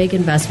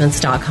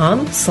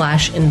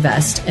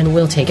goodegginvestments.com/invest and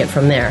we'll take it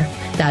from there.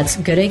 That's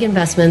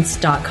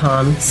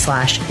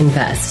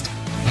goodegginvestments.com/invest.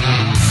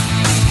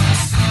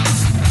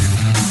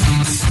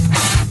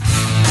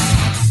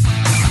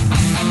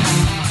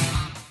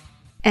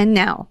 And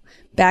now,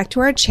 back to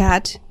our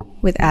chat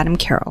with Adam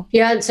Carroll.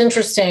 Yeah, it's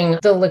interesting.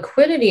 The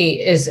liquidity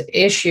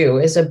issue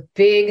is a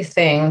big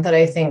thing that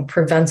I think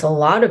prevents a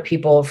lot of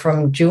people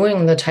from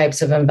doing the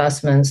types of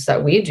investments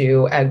that we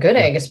do at Good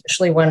Egg,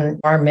 especially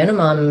when our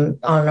minimum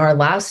on our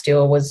last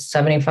deal was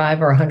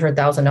 $75,000 or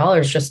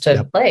 $100,000 just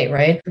to play,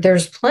 right?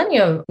 There's plenty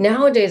of,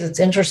 nowadays it's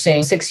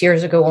interesting. 6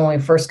 years ago when we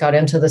first got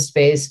into the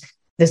space,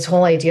 this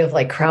whole idea of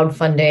like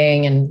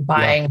crowdfunding and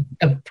buying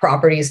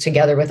properties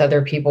together with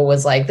other people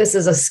was like, this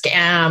is a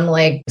scam.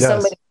 Like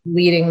somebody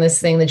leading this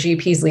thing, the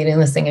GP's leading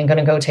this thing and going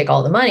to go take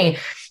all the money.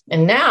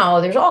 And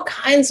now there's all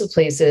kinds of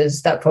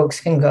places that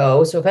folks can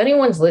go. So if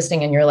anyone's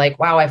listening and you're like,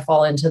 wow, I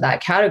fall into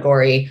that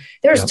category,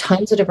 there's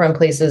tons of different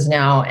places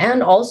now,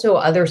 and also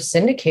other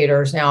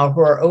syndicators now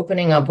who are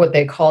opening up what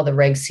they call the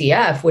Reg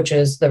CF, which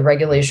is the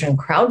regulation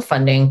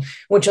crowdfunding,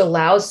 which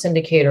allows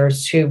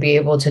syndicators to be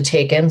able to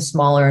take in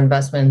smaller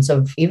investments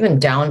of even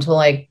down to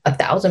like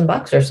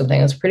 $1,000 or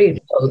something. It's pretty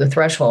low, the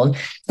threshold.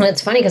 And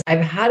it's funny because I've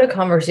had a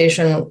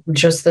conversation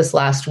just this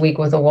last week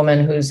with a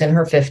woman who's in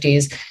her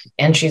 50s,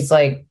 and she's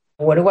like,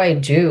 what do I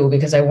do?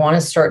 Because I want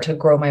to start to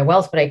grow my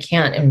wealth, but I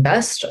can't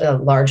invest a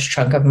large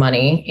chunk of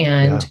money.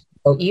 And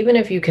even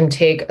if you can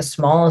take a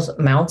small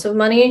amounts of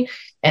money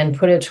and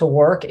put it to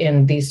work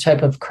in these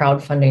type of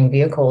crowdfunding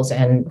vehicles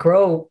and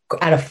grow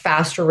at a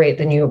faster rate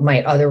than you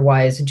might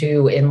otherwise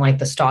do in like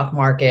the stock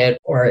market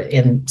or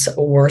in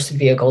worse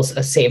vehicles,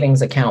 a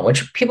savings account,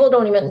 which people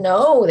don't even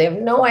know. They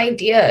have no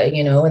idea,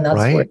 and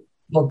that's where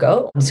people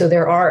go. So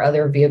there are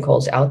other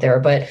vehicles out there,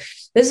 but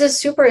this is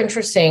super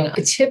interesting.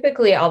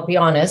 Typically, I'll be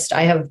honest,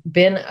 I have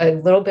been a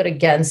little bit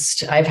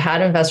against, I've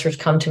had investors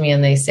come to me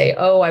and they say,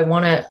 oh, I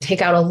want to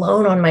take out a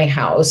loan on my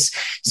house.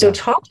 So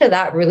talk to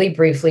that really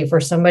briefly for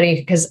somebody,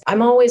 because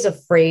I'm always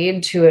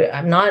afraid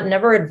I'm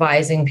never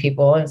advising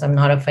people, as I'm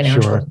not a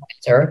financial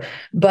advisor.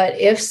 But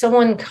if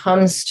someone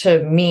comes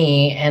to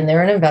me and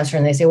they're an investor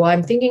and they say, well,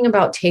 I'm thinking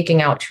about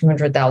taking out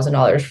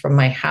 $200,000 from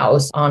my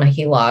house on a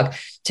HELOC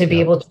to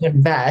be able to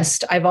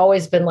invest, I've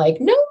always been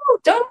like, no,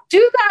 don't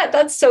do that.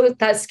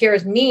 That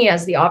scares me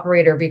as the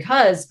operator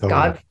because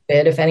God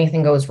forbid, if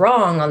anything goes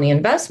wrong on the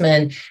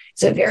investment,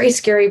 it's a very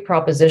scary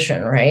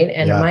proposition, right?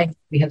 And my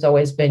theory has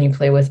always been you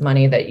play with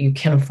money that you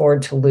can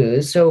afford to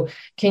lose. So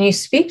can you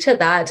speak to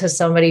that to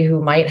somebody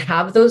who might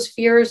have those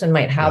fears and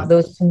might have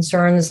those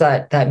concerns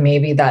that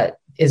maybe that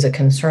is a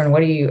concern?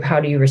 How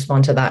do you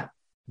respond to that?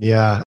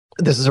 Yeah.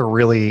 This is a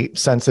really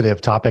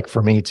sensitive topic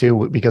for me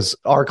too, because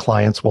our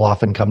clients will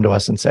often come to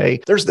us and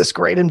say, there's this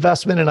great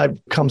investment and I've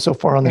come so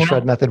far on the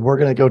SHRED method. We're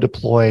going to go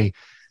deploy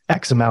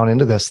X amount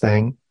into this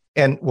thing.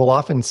 And we'll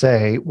often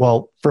say,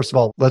 well, first of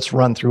all, let's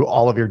run through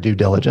all of your due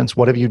diligence.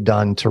 What have you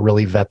done to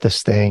really vet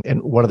this thing?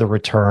 And what are the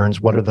returns?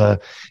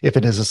 If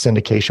it is a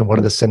syndication, what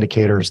do the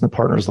syndicators and the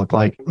partners look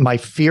like? My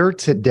fear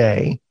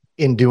today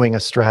in doing a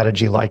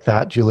strategy like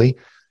that, Julie,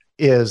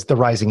 is the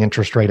rising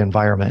interest rate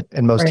environment.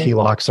 And most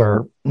HELOCs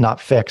are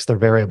not fixed, they're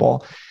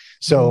variable.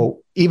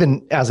 So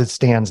even as it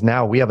stands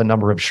now, we have a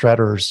number of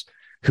shredders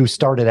who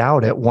started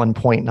out at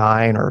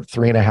 1.9 or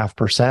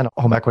 3.5%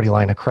 home equity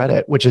line of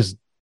credit, which is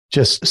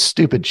just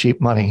stupid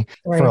cheap money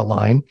for a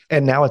line.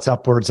 And now it's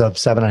upwards of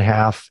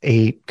 7.5,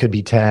 8, could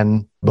be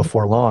 10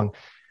 before long.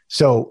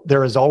 So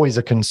there is always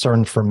a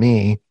concern for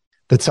me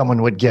that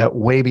someone would get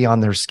way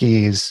beyond their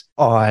skis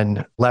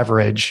on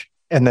leverage.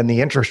 And then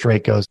the interest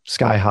rate goes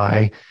sky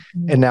high.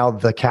 And now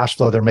the cash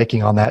flow they're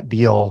making on that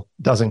deal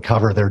doesn't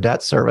cover their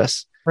debt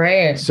service.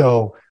 Right.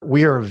 So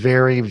we are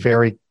very,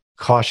 very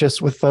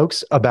cautious with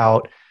folks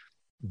about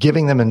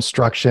giving them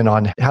instruction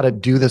on how to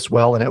do this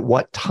well and at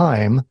what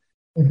time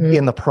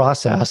in the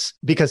process,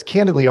 because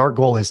candidly, our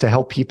goal is to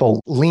help people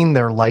lean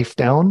their life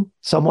down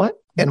somewhat.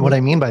 And what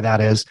I mean by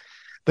that is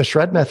the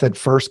SHRED method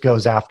first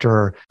goes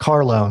after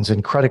car loans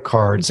and credit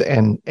cards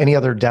and any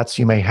other debts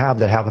you may have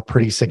that have a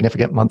pretty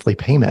significant monthly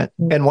payment.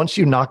 And once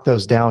you knock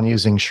those down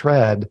using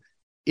SHRED,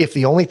 if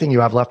the only thing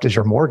you have left is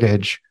your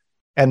mortgage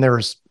and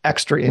there's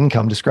extra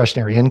income,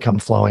 discretionary income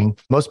flowing,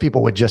 most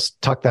people would just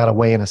tuck that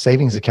away in a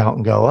savings account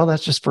and go, oh,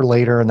 that's just for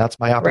later. And that's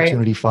my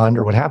opportunity fund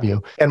or what have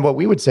you. And what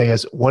we would say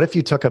is, what if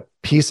you took a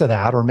piece of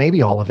that or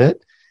maybe all of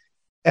it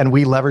and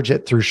we leverage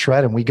it through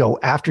SHRED and we go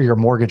after your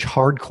mortgage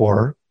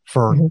hardcore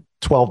for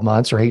 12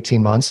 months or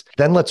 18 months,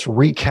 then let's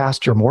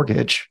recast your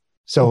mortgage.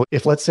 So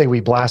if let's say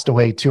we blast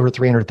away $200,000 or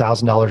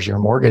 $300,000 of your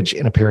mortgage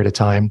in a period of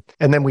time,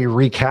 and then we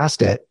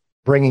recast it,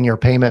 bringing your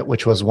payment,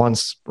 which was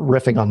once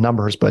riffing on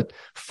numbers, but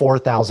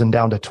 $4,000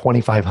 down to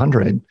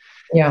 $2,500.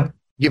 Yeah.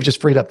 You've just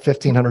freed up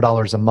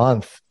 $1,500 a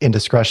month in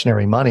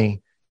discretionary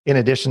money, in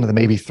addition to the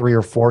maybe 3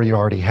 or 4 you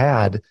already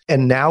had.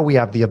 And now we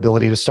have the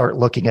ability to start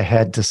looking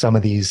ahead to some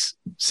of these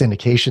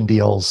syndication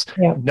deals,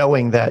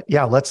 knowing that,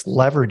 let's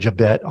leverage a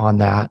bit on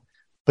that.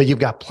 But you've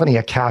got plenty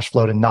of cash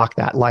flow to knock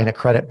that line of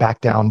credit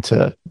back down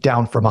from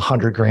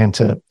 $100,000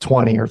 to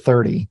 20 or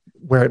 30,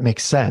 where it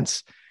makes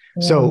sense.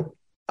 Yeah. So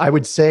I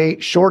would say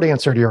short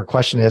answer to your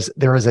question is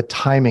there is a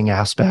timing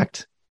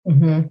aspect.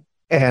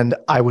 And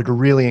I would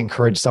really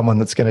encourage someone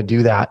that's going to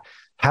do that,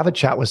 have a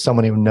chat with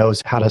someone who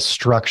knows how to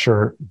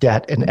structure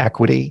debt and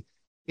equity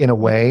in a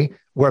way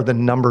where the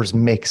numbers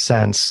make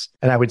sense.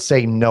 And I would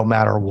say no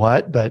matter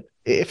what, but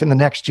if in the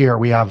next year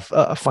we have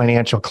a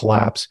financial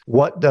collapse,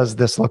 what does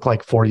this look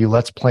like for you?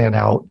 Let's plan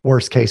out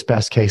worst case,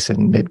 best case,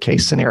 and mid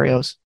case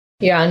scenarios.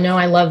 Yeah, no,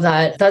 I love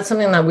that. That's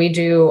something that we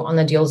do on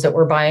the deals that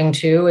we're buying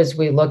too, is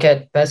we look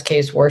at best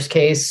case, worst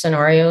case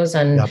scenarios.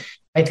 And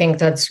I think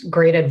that's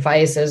great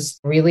advice, is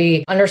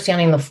really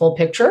understanding the full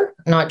picture,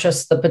 not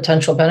just the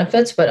potential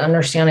benefits, but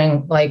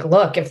understanding like,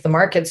 look, if the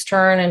markets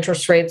turn,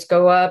 interest rates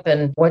go up,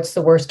 and what's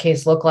the worst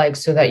case look like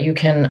so that you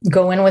can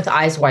go in with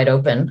eyes wide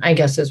open, I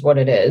guess is what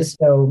it is.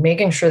 So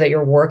making sure that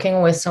you're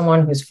working with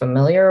someone who's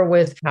familiar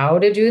with how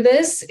to do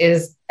this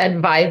is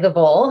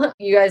advisable.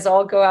 You guys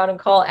all go out and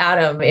call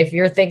Adam. If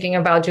you're thinking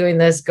about doing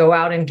this, go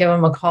out and give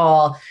him a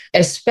call,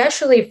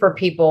 especially for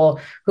people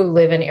who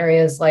live in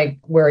areas like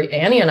where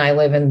Annie and I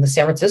live in the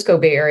San Francisco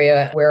Bay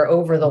Area, where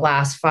over the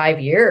last 5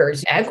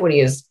 years,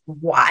 equity is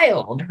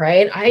wild,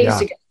 right? I used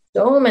to get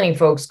so many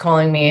folks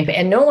calling me,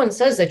 and no one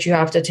says that you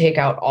have to take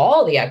out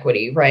all the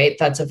equity, right?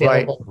 That's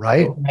available.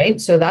 Right.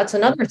 So that's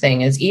another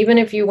thing, is even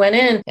if you went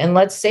in and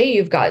let's say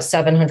you've got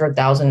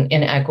 700,000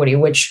 in equity,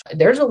 which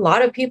there's a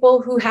lot of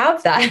people who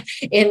have that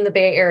in the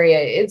Bay Area.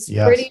 It's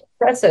pretty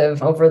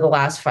impressive over the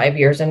last 5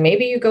 years. And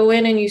maybe you go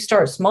in and you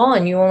start small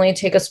and you only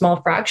take a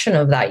small fraction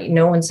of that.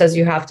 No one says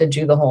you have to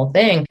do the whole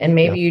thing. And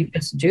maybe you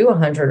just do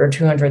 $100,000 or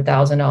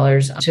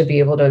 $200,000 to be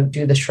able to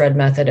do the SHRED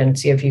method and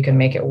see if you can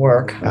make it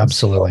work.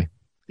 Absolutely.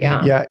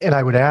 Yeah. And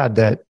I would add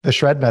that the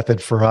SHRED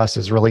method for us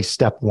is really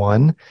step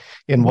one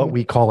in what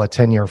we call a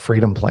 10-year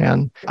freedom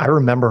plan. I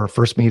remember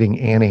first meeting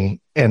Annie,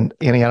 and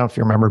Annie, I don't know if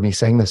you remember me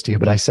saying this to you,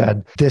 but I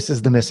said, this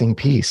is the missing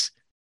piece.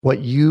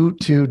 What you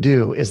two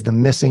do is the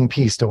missing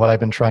piece to what I've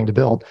been trying to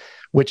build,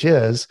 which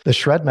is the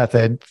SHRED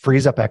method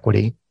frees up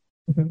equity.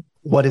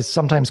 What is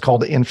sometimes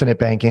called infinite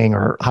banking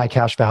or high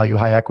cash value,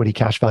 high equity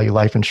cash value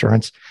life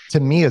insurance,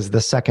 to me is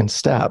the second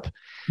step,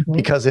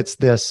 because it's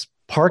this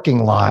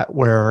parking lot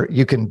where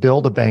you can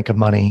build a bank of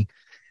money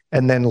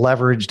and then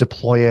leverage,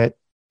 deploy it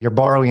You're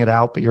borrowing it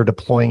out, but you're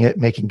deploying it,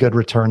 making good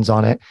returns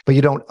on it, but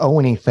you don't owe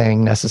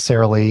anything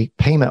necessarily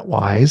payment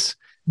wise.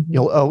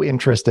 You'll owe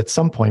interest at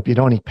some point, but you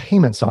don't owe any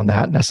payments on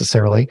that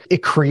necessarily.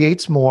 It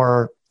creates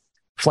more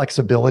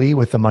flexibility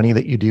with the money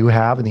that you do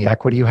have and the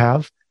equity you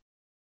have,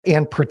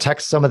 and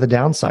protects some of the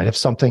downside. If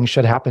something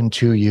should happen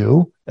to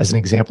you, as an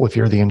example, if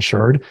you're the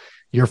insured,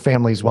 your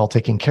family's well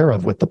taken care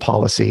of with the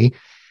policy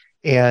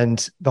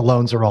and the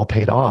loans are all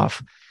paid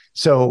off.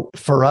 So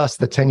for us,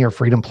 the 10-year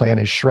freedom plan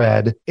is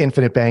SHRED,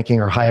 infinite banking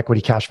or high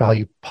equity cash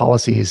value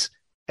policies,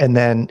 and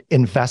then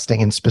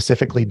investing and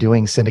specifically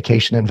doing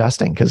syndication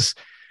investing. Because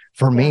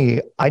for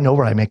me, I know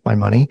where I make my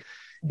money.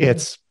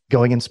 It's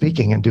going and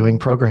speaking and doing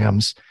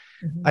programs.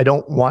 I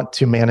don't want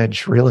to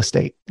manage real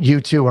estate. You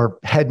two are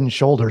head and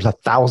shoulders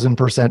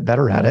 1,000%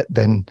 better at it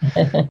than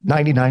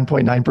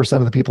 99.9%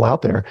 of the people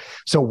out there.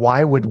 So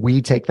why would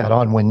we take that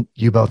on when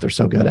you both are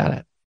so good at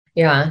it?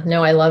 Yeah,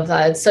 no, I love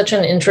that. It's such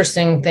an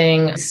interesting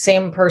thing.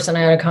 Same person I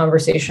had a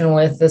conversation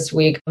with this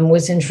week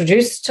was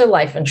introduced to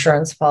life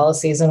insurance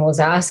policies and was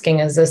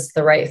asking, is this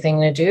the right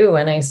thing to do?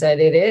 And I said,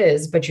 it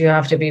is, but you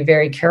have to be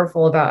very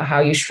careful about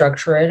how you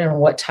structure it and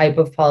what type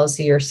of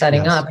policy you're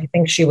setting up. I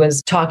think she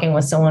was talking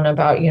with someone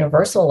about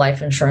universal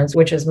life insurance,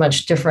 which is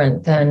much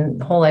different than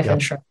whole life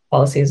insurance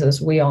policies, as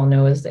we all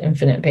know, is the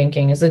infinite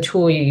banking is the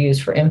tool you use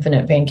for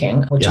infinite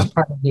banking, which is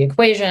part of the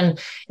equation.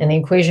 And the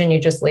equation you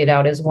just laid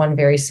out is one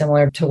very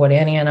similar to what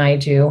Annie and I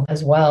do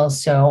as well.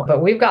 So,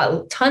 but we've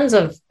got tons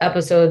of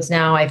episodes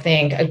now, I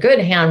think a good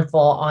handful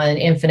on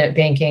infinite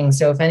banking.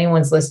 So if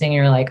anyone's listening,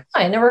 you're like,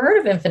 I never heard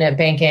of infinite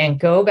banking,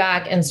 go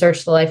back and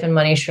search the Life and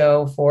Money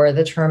Show for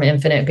the term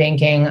infinite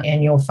banking.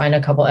 And you'll find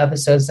a couple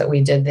episodes that we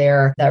did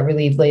there that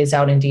really lays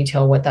out in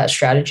detail what that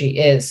strategy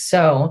is.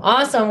 So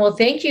awesome. Well,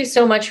 thank you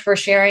so much for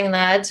sharing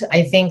that.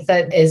 I think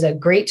that is a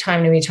great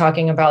time to be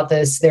talking about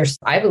this. There's,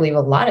 I believe,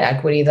 a lot of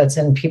equity that's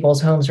in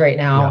people's homes right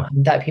now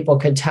that people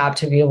could tap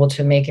to be able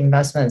to make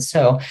investments.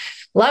 So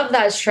love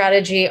that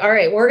strategy. All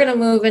right, we're going to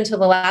move into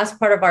the last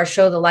part of our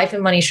show, the Life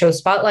and Money Show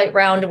Spotlight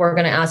Round. We're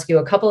going to ask you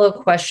a couple of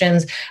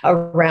questions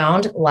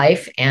around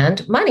life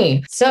and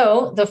money.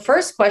 So the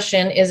first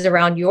question is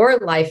around your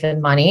life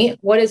and money.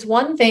 What is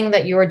one thing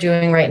that you are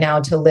doing right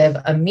now to live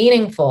a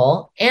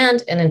meaningful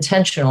and an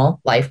intentional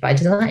life by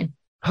design?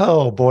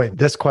 Oh boy,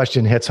 this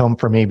question hits home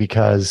for me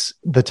because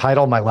the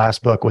title of my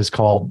last book was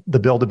called The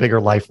Build a Bigger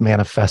Life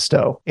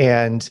Manifesto.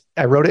 And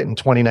I wrote it in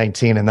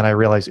 2019. And then I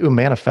realized,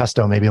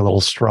 manifesto may be a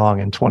little strong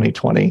in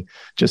 2020,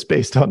 just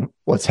based on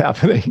what's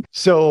happening.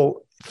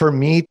 So for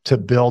me to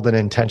build an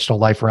intentional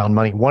life around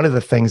money, one of the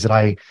things that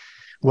I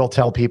will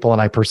tell people,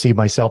 and I perceive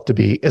myself to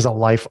be, is a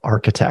life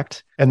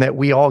architect, and that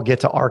we all get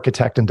to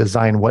architect and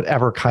design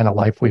whatever kind of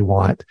life we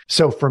want.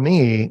 So for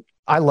me,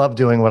 I love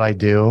doing what I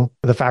do.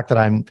 The fact that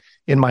I'm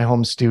in my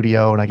home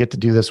studio and I get to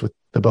do this with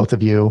the both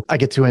of you. I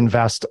get to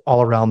invest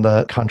all around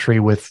the country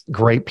with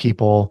great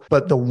people.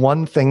 But the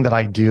one thing that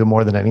I do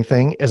more than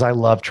anything is I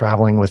love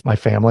traveling with my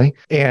family.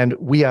 And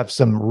we have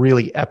some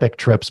really epic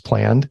trips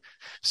planned.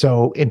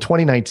 So in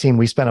 2019,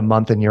 we spent a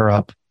month in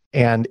Europe.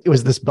 And it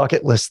was this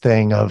bucket list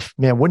thing of,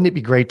 man, wouldn't it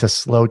be great to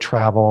slow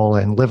travel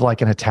and live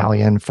like an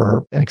Italian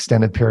for an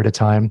extended period of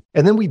time?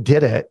 And then we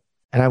did it.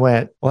 And I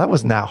went, well, that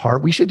wasn't that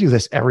hard. We should do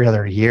this every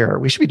other year.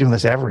 We should be doing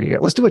this every year.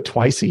 Let's do it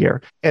twice a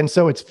year. And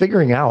so it's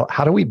figuring out,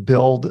 how do we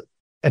build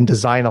and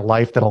design a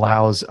life that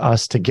allows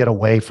us to get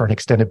away for an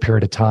extended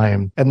period of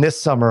time? And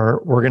this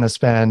summer, we're going to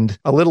spend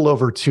a little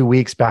over 2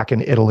 weeks back in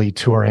Italy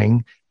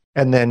touring,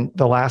 and then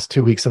the last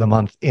 2 weeks of the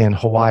month in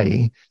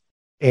Hawaii.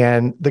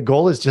 And the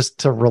goal is just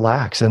to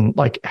relax and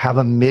like have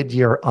a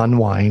mid-year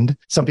unwind.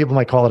 Some people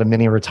might call it a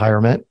mini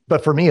retirement,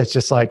 but for me, it's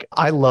just like,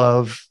 I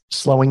love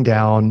slowing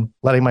down,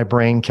 letting my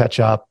brain catch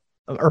up,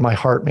 or my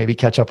heart maybe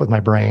catch up with my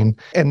brain,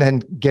 and then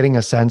getting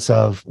a sense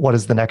of what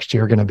is the next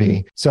year going to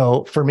be.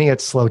 So for me,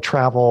 it's slow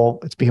travel,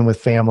 it's being with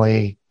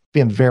family,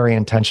 being very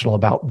intentional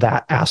about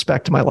that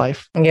aspect of my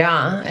life.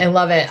 Yeah, I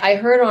love it. I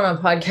heard on a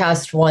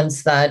podcast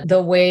once that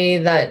the way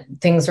that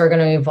things are going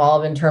to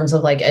evolve in terms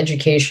of like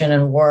education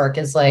and work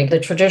is like the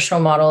traditional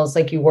model is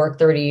like you work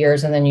 30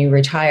 years and then you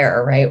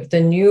retire, right?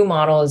 The new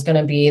model is going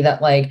to be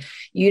that like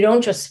you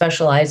don't just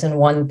specialize in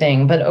one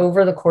thing, but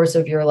over the course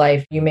of your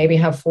life, you maybe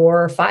have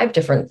 4 or 5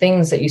 different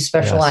things that you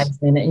specialize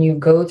in, and you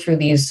go through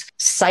these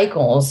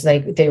cycles,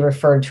 like they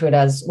refer to it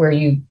as, where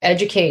you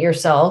educate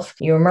yourself,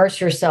 you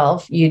immerse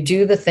yourself, you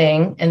do the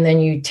thing, and then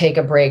you take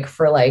a break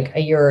for like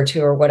a year or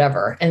 2 or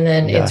whatever. And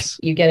then it's,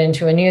 you get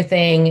into a new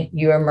thing,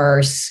 you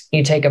immerse,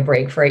 you take a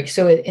break for it.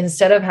 So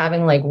instead of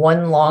having like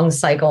one long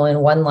cycle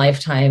in one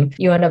lifetime,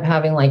 you end up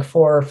having like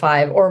 4 or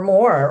 5 or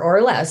more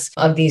or less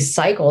of these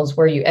cycles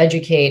where you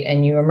educate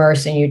and you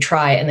immerse and you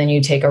try, and then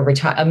you take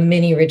a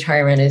mini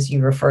retirement, as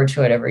you refer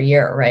to it, every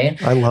year, right?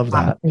 I love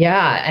that.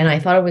 Yeah. And I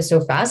thought it was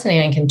so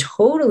fascinating. I can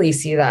totally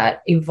see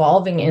that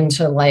evolving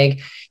into like,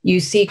 you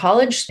see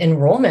college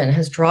enrollment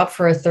has dropped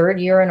for a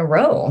 3rd year in a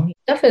row.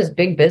 Stuff is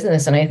big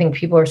business. And I think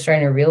people are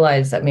starting to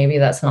realize that maybe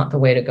that's not the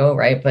way to go,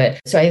 right? But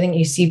so I think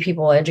you see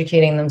people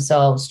educating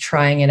themselves,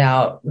 trying it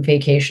out,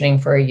 vacationing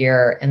for a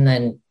year, and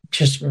then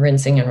just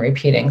rinsing and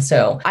repeating.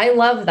 So I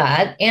love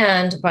that.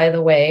 And by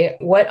the way,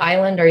 what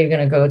island are you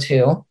going to go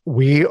to?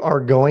 We are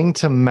going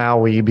to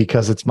Maui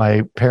because it's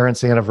my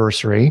parents'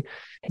 anniversary.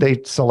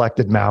 They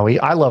selected Maui.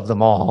 I love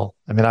them all.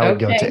 I mean, I would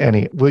go to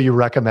any. Will you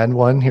recommend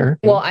one here?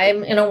 Well,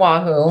 I'm in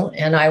Oahu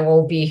and I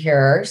will be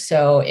here.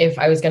 So if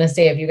I was going to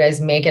say, if you guys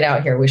make it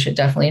out here, we should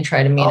definitely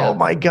try to meet up. Oh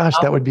my gosh,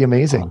 that would be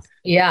amazing.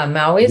 Yeah,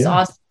 Maui's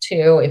awesome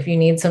too. If you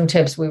need some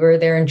tips, we were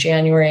there in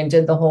January and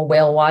did the whole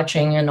whale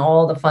watching and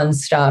all the fun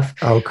stuff.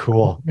 Oh,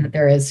 cool. That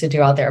there is to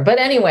do out there. But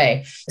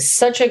anyway,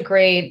 such a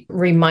great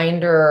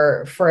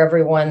reminder for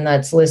everyone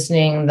that's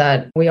listening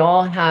that we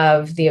all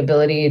have the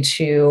ability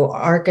to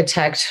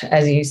architect,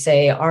 as you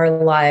say, our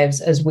lives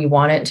as we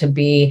want it to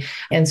be.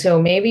 And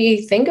so maybe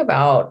think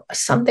about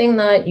something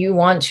that you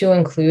want to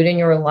include in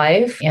your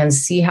life and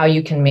see how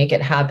you can make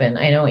it happen.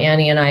 I know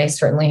Annie and I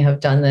certainly have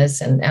done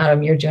this, and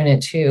Adam, you're doing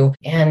it too.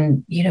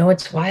 And,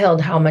 it's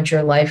wild how much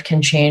your life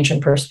can change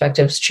and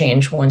perspectives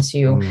change once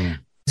you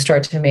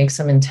start to make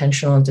some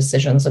intentional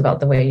decisions about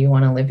the way you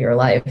want to live your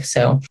life.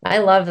 So I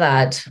love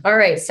that. All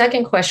right.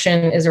 Second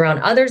question is around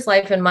others'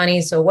 life and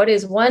money. So what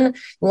is one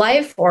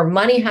life or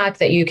money hack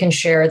that you can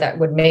share that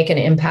would make an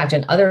impact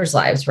in others'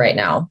 lives right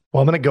now?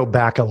 Well, I'm going to go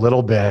back a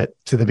little bit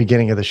to the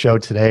beginning of the show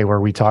today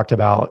where we talked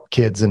about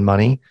kids and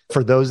money.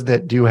 For those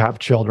that do have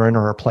children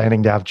or are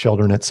planning to have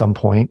children at some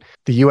point,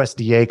 the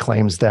USDA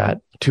claims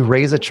that to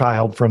raise a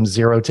child from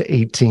 0 to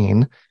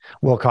 18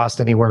 will cost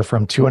anywhere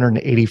from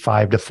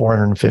 $285,000 to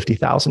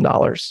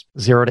 $450,000,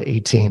 0 to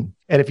 18.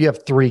 And if you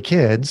have 3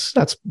 kids,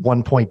 that's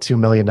 $1.2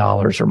 million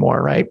or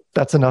more, right?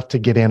 That's enough to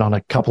get in on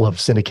a couple of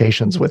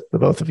syndications with the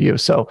both of you.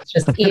 So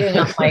just eating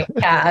up my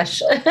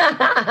cash.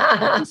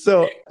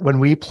 So when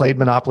we played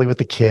Monopoly with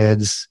the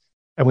kids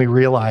and we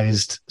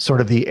realized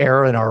sort of the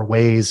error in our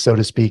ways, so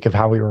to speak, of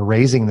how we were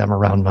raising them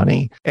around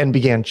money and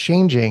began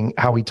changing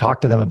how we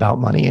talked to them about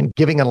money and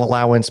giving an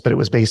allowance, but it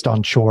was based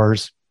on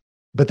chores,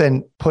 but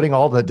then putting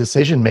all the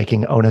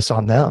decision-making onus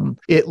on them,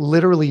 it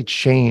literally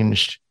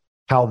changed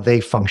how they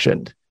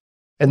functioned.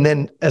 And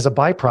then as a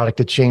byproduct,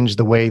 it changed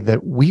the way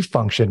that we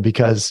function,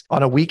 because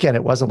on a weekend,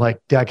 it wasn't like,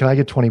 Dad, can I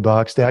get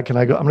 $20? Dad, can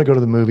I go? I'm going to go to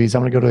the movies.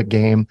 I'm going to go to a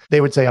game.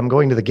 They would say, I'm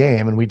going to the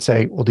game. And we'd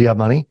say, well, do you have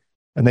money?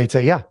 And they'd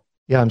say, yeah,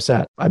 I'm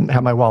set. I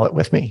have my wallet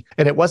with me.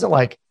 And it wasn't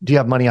like, do you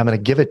have money? I'm going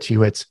to give it to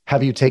you. It's,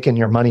 have you taken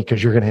your money?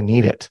 Because you're going to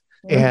need it.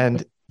 Mm-hmm.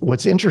 And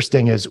what's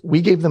interesting is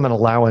we gave them an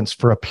allowance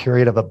for a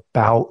period of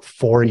about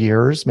 4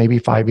 years, maybe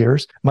 5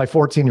 years. My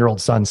 14-year-old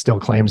son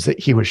still claims that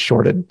he was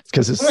shorted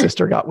because his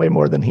sister got way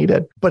more than he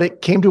did. But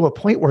it came to a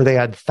point where they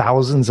had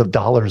thousands of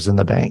dollars in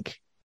the bank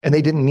and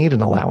they didn't need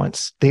an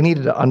allowance. They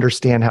needed to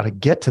understand how to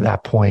get to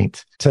that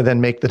point to then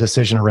make the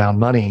decision around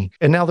money.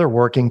 And now they're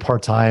working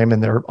part-time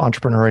and they're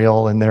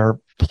entrepreneurial and they're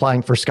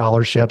applying for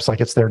scholarships like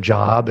it's their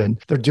job. And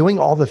they're doing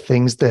all the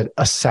things that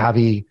a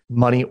savvy,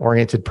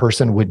 money-oriented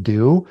person would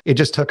do. It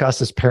just took us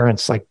as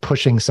parents, like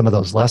pushing some of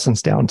those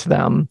lessons down to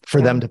them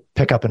for them to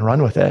pick up and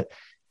run with it.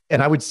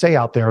 And I would say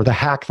out there, the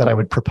hack that I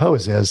would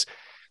propose is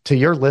to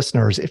your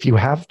listeners, if you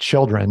have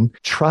children,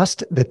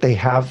 trust that they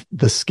have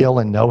the skill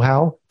and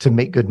know-how to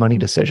make good money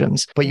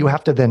decisions. But you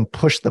have to then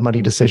push the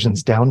money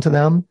decisions down to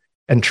them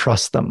and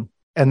trust them.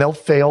 And they'll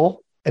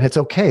fail, and it's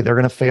okay. They're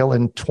going to fail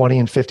in $20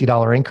 and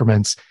 $50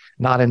 increments,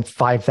 not in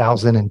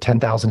 $5,000 and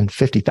 $10,000 and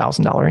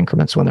 $50,000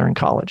 increments when they're in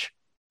college.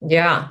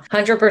 Yeah,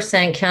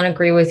 100% can't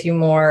agree with you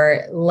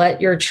more.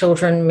 Let your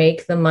children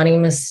make the money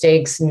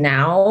mistakes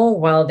now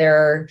while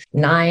they're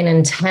 9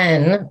 and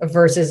 10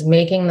 versus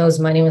making those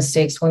money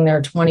mistakes when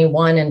they're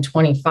 21 and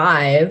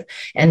 25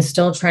 and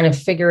still trying to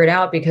figure it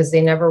out because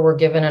they never were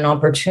given an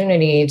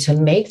opportunity to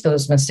make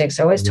those mistakes.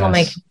 I always tell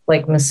my kids,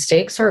 like,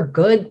 mistakes are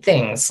good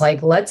things.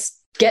 Like, let's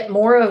get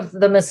more of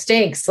the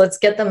mistakes. Let's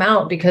get them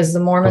out, because the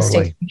more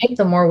mistakes we make,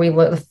 the more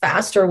the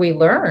faster we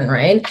learn,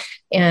 right?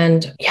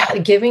 And yeah,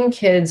 giving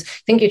kids,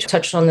 I think you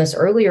touched on this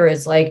earlier,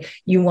 is like,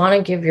 you want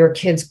to give your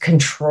kids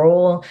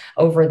control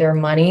over their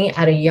money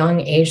at a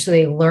young age so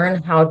they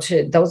learn how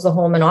to, that was the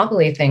whole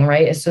Monopoly thing,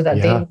 right? So that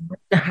they learn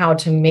how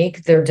to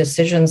make their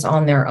decisions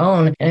on their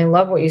own. And I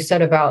love what you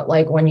said about,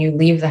 like, when you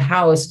leave the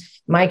house,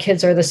 my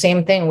kids are the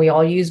same thing. We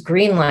all use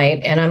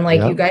Greenlight. And I'm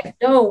like, you guys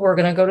know we're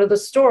going to go to the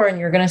store and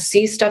you're going to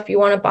see stuff you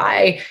want to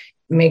buy.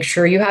 Make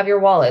sure you have your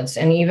wallets.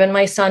 And even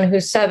my son,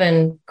 who's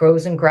 7,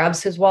 goes and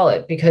grabs his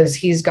wallet because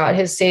he's got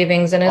his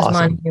savings and his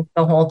money,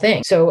 the whole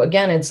thing. So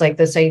again, it's like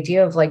this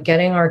idea of like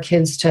getting our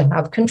kids to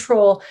have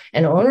control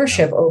and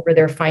ownership over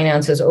their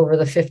finances, over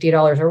the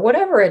 $50 or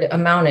whatever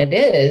amount it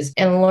is,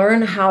 and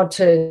learn how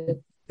to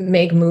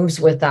make moves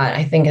with that,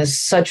 I think is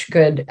such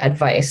good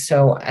advice.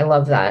 So I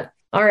love that.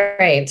 All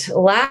right.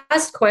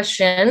 Last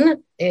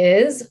question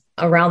is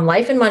around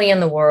life and money in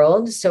the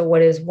world. So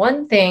what is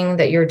one thing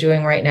that you're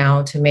doing right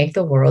now to make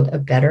the world a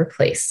better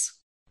place?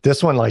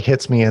 This one like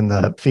hits me in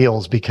the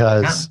feels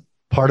because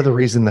part of the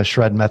reason the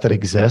Shred Method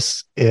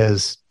exists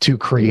is to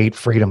create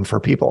freedom for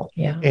people.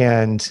 Yeah.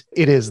 And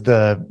it is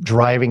the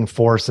driving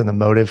force and the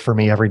motive for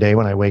me every day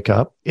when I wake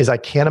up is I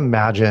can't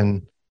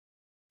imagine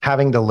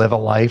having to live a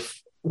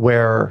life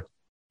where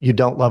you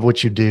don't love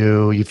what you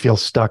do, you feel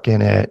stuck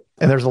in it,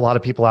 And there's a lot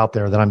of people out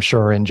there that I'm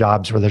sure are in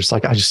jobs where they're just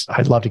like,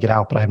 I'd love to get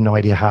out, but I have no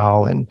idea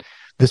how. And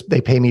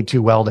they pay me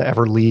too well to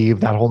ever leave,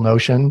 that whole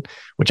notion,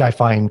 which I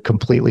find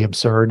completely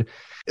absurd.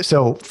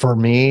 So for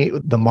me,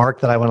 the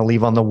mark that I want to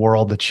leave on the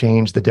world, the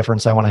change, the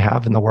difference I want to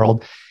have in the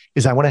world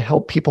is I want to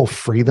help people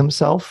free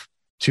themselves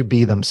to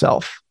be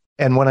themselves.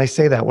 And when I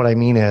say that, what I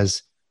mean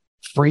is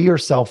free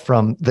yourself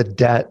from the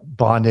debt,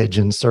 bondage,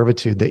 and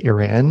servitude that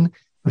you're in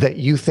that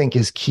you think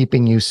is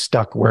keeping you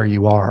stuck where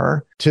you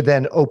are, to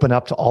then open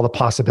up to all the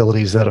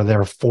possibilities that are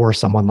there for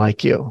someone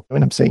like you.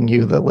 And I'm saying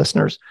you, the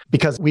listeners,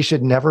 because we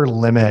should never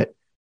limit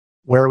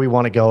where we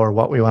want to go or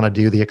what we want to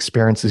do, the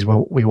experiences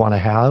we want to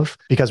have,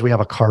 because we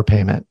have a car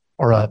payment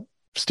or a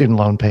student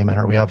loan payment,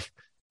 or we have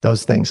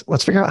those things.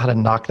 Let's figure out how to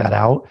knock that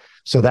out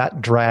so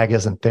that drag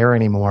isn't there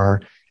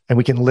anymore. And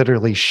we can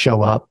literally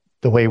show up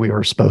the way we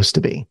were supposed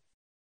to be.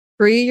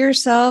 Free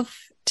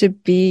yourself to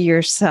be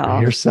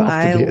yourself.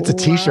 It's a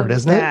t-shirt,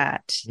 isn't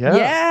it?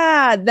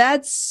 Yeah,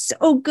 that's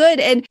so good.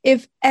 And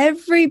if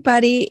every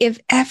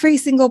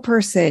single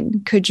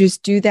person could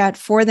just do that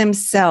for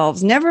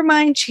themselves, never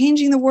mind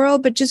changing the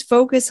world, but just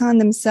focus on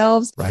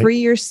themselves, right? Free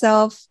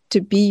yourself to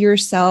be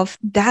yourself.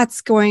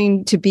 That's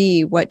going to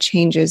be what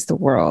changes the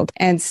world.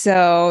 And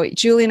so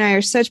Julie and I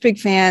are such big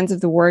fans of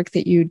the work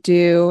that you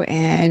do.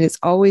 And it's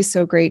always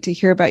so great to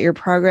hear about your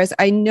progress.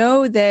 I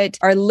know that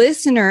our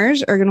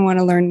listeners are going to want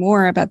to learn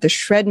more about the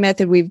SHRED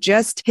method. We've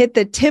just hit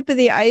the tip of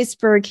the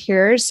iceberg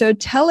here. So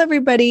tell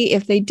everybody,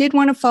 if they did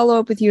want to follow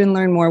up with you and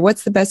learn more,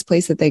 what's the best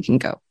place that they can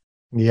go?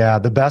 Yeah,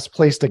 the best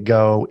place to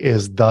go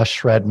is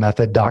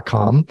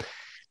theshredmethod.com.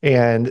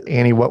 And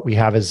Annie, what we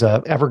have is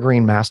an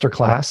evergreen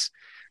masterclass.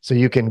 So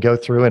you can go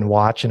through and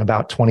watch in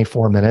about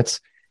 24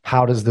 minutes.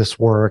 How does this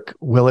work?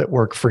 Will it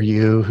work for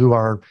you? Who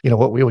are,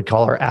 what we would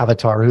call our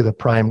avatar, who the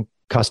prime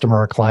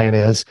customer or client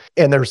is.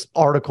 And there's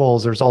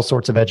articles, there's all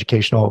sorts of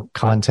educational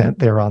content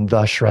there on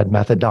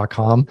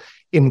theshredmethod.com,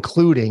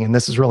 including, and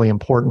this is really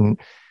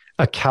important,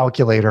 a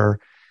calculator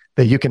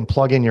that you can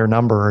plug in your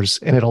numbers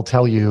and it'll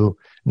tell you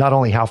not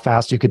only how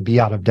fast you could be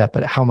out of debt,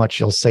 but how much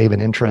you'll save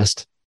in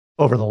interest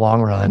over the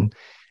long run.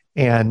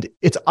 And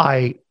it's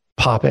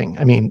eye-popping.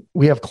 I mean,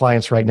 we have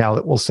clients right now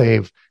that will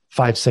save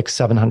 $500,000,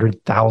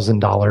 $600,000,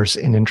 $700,000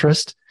 in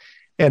interest.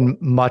 And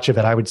much of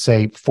it, I would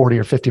say 40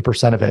 or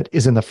 50% of it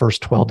is in the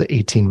first 12 to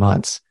 18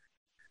 months.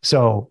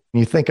 So when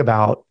you think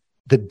about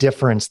the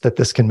difference that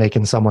this can make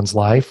in someone's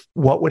life,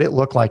 what would it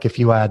look like if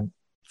you had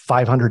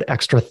 $500,000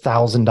 extra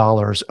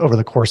over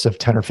the course of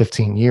 10 or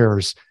 15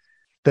 years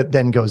that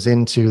then goes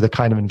into the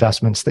kind of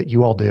investments that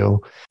you all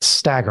do? It's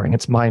staggering.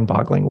 It's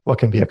mind-boggling what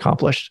can be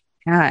accomplished.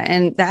 Yeah.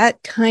 And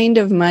that kind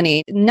of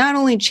money not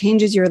only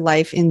changes your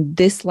life in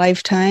this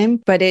lifetime,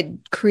 but it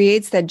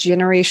creates that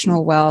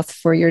generational wealth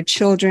for your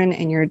children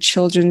and your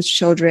children's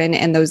children.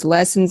 And those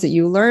lessons that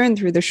you learn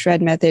through the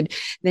SHRED method,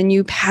 then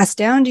you pass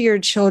down to your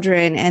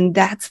children. And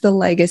that's the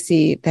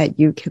legacy that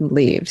you can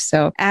leave.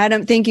 So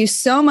Adam, thank you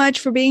so much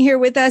for being here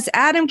with us.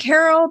 Adam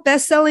Carroll,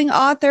 best-selling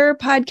author,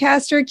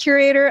 podcaster,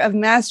 curator of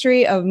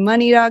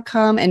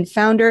masteryofmoney.com, and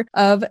founder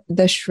of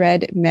the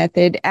SHRED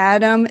method.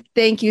 Adam,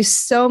 thank you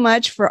so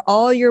much for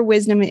all your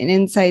wisdom and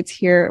insights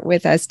here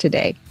with us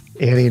today.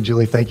 Annie and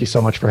Julie, thank you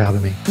so much for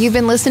having me. You've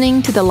been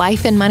listening to The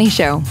Life and Money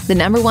Show, the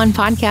 #1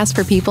 podcast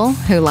for people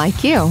who,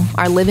 like you,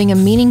 are living a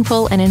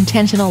meaningful and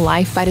intentional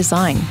life by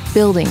design,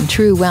 building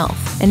true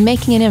wealth, and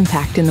making an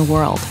impact in the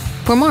world.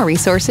 For more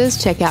resources,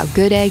 check out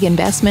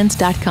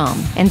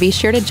goodegginvestments.com and be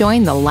sure to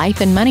join the Life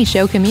and Money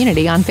Show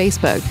community on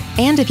Facebook.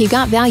 And if you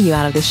got value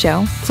out of the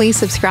show, please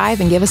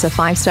subscribe and give us a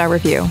 5-star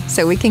review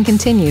so we can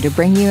continue to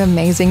bring you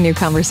amazing new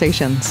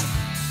conversations.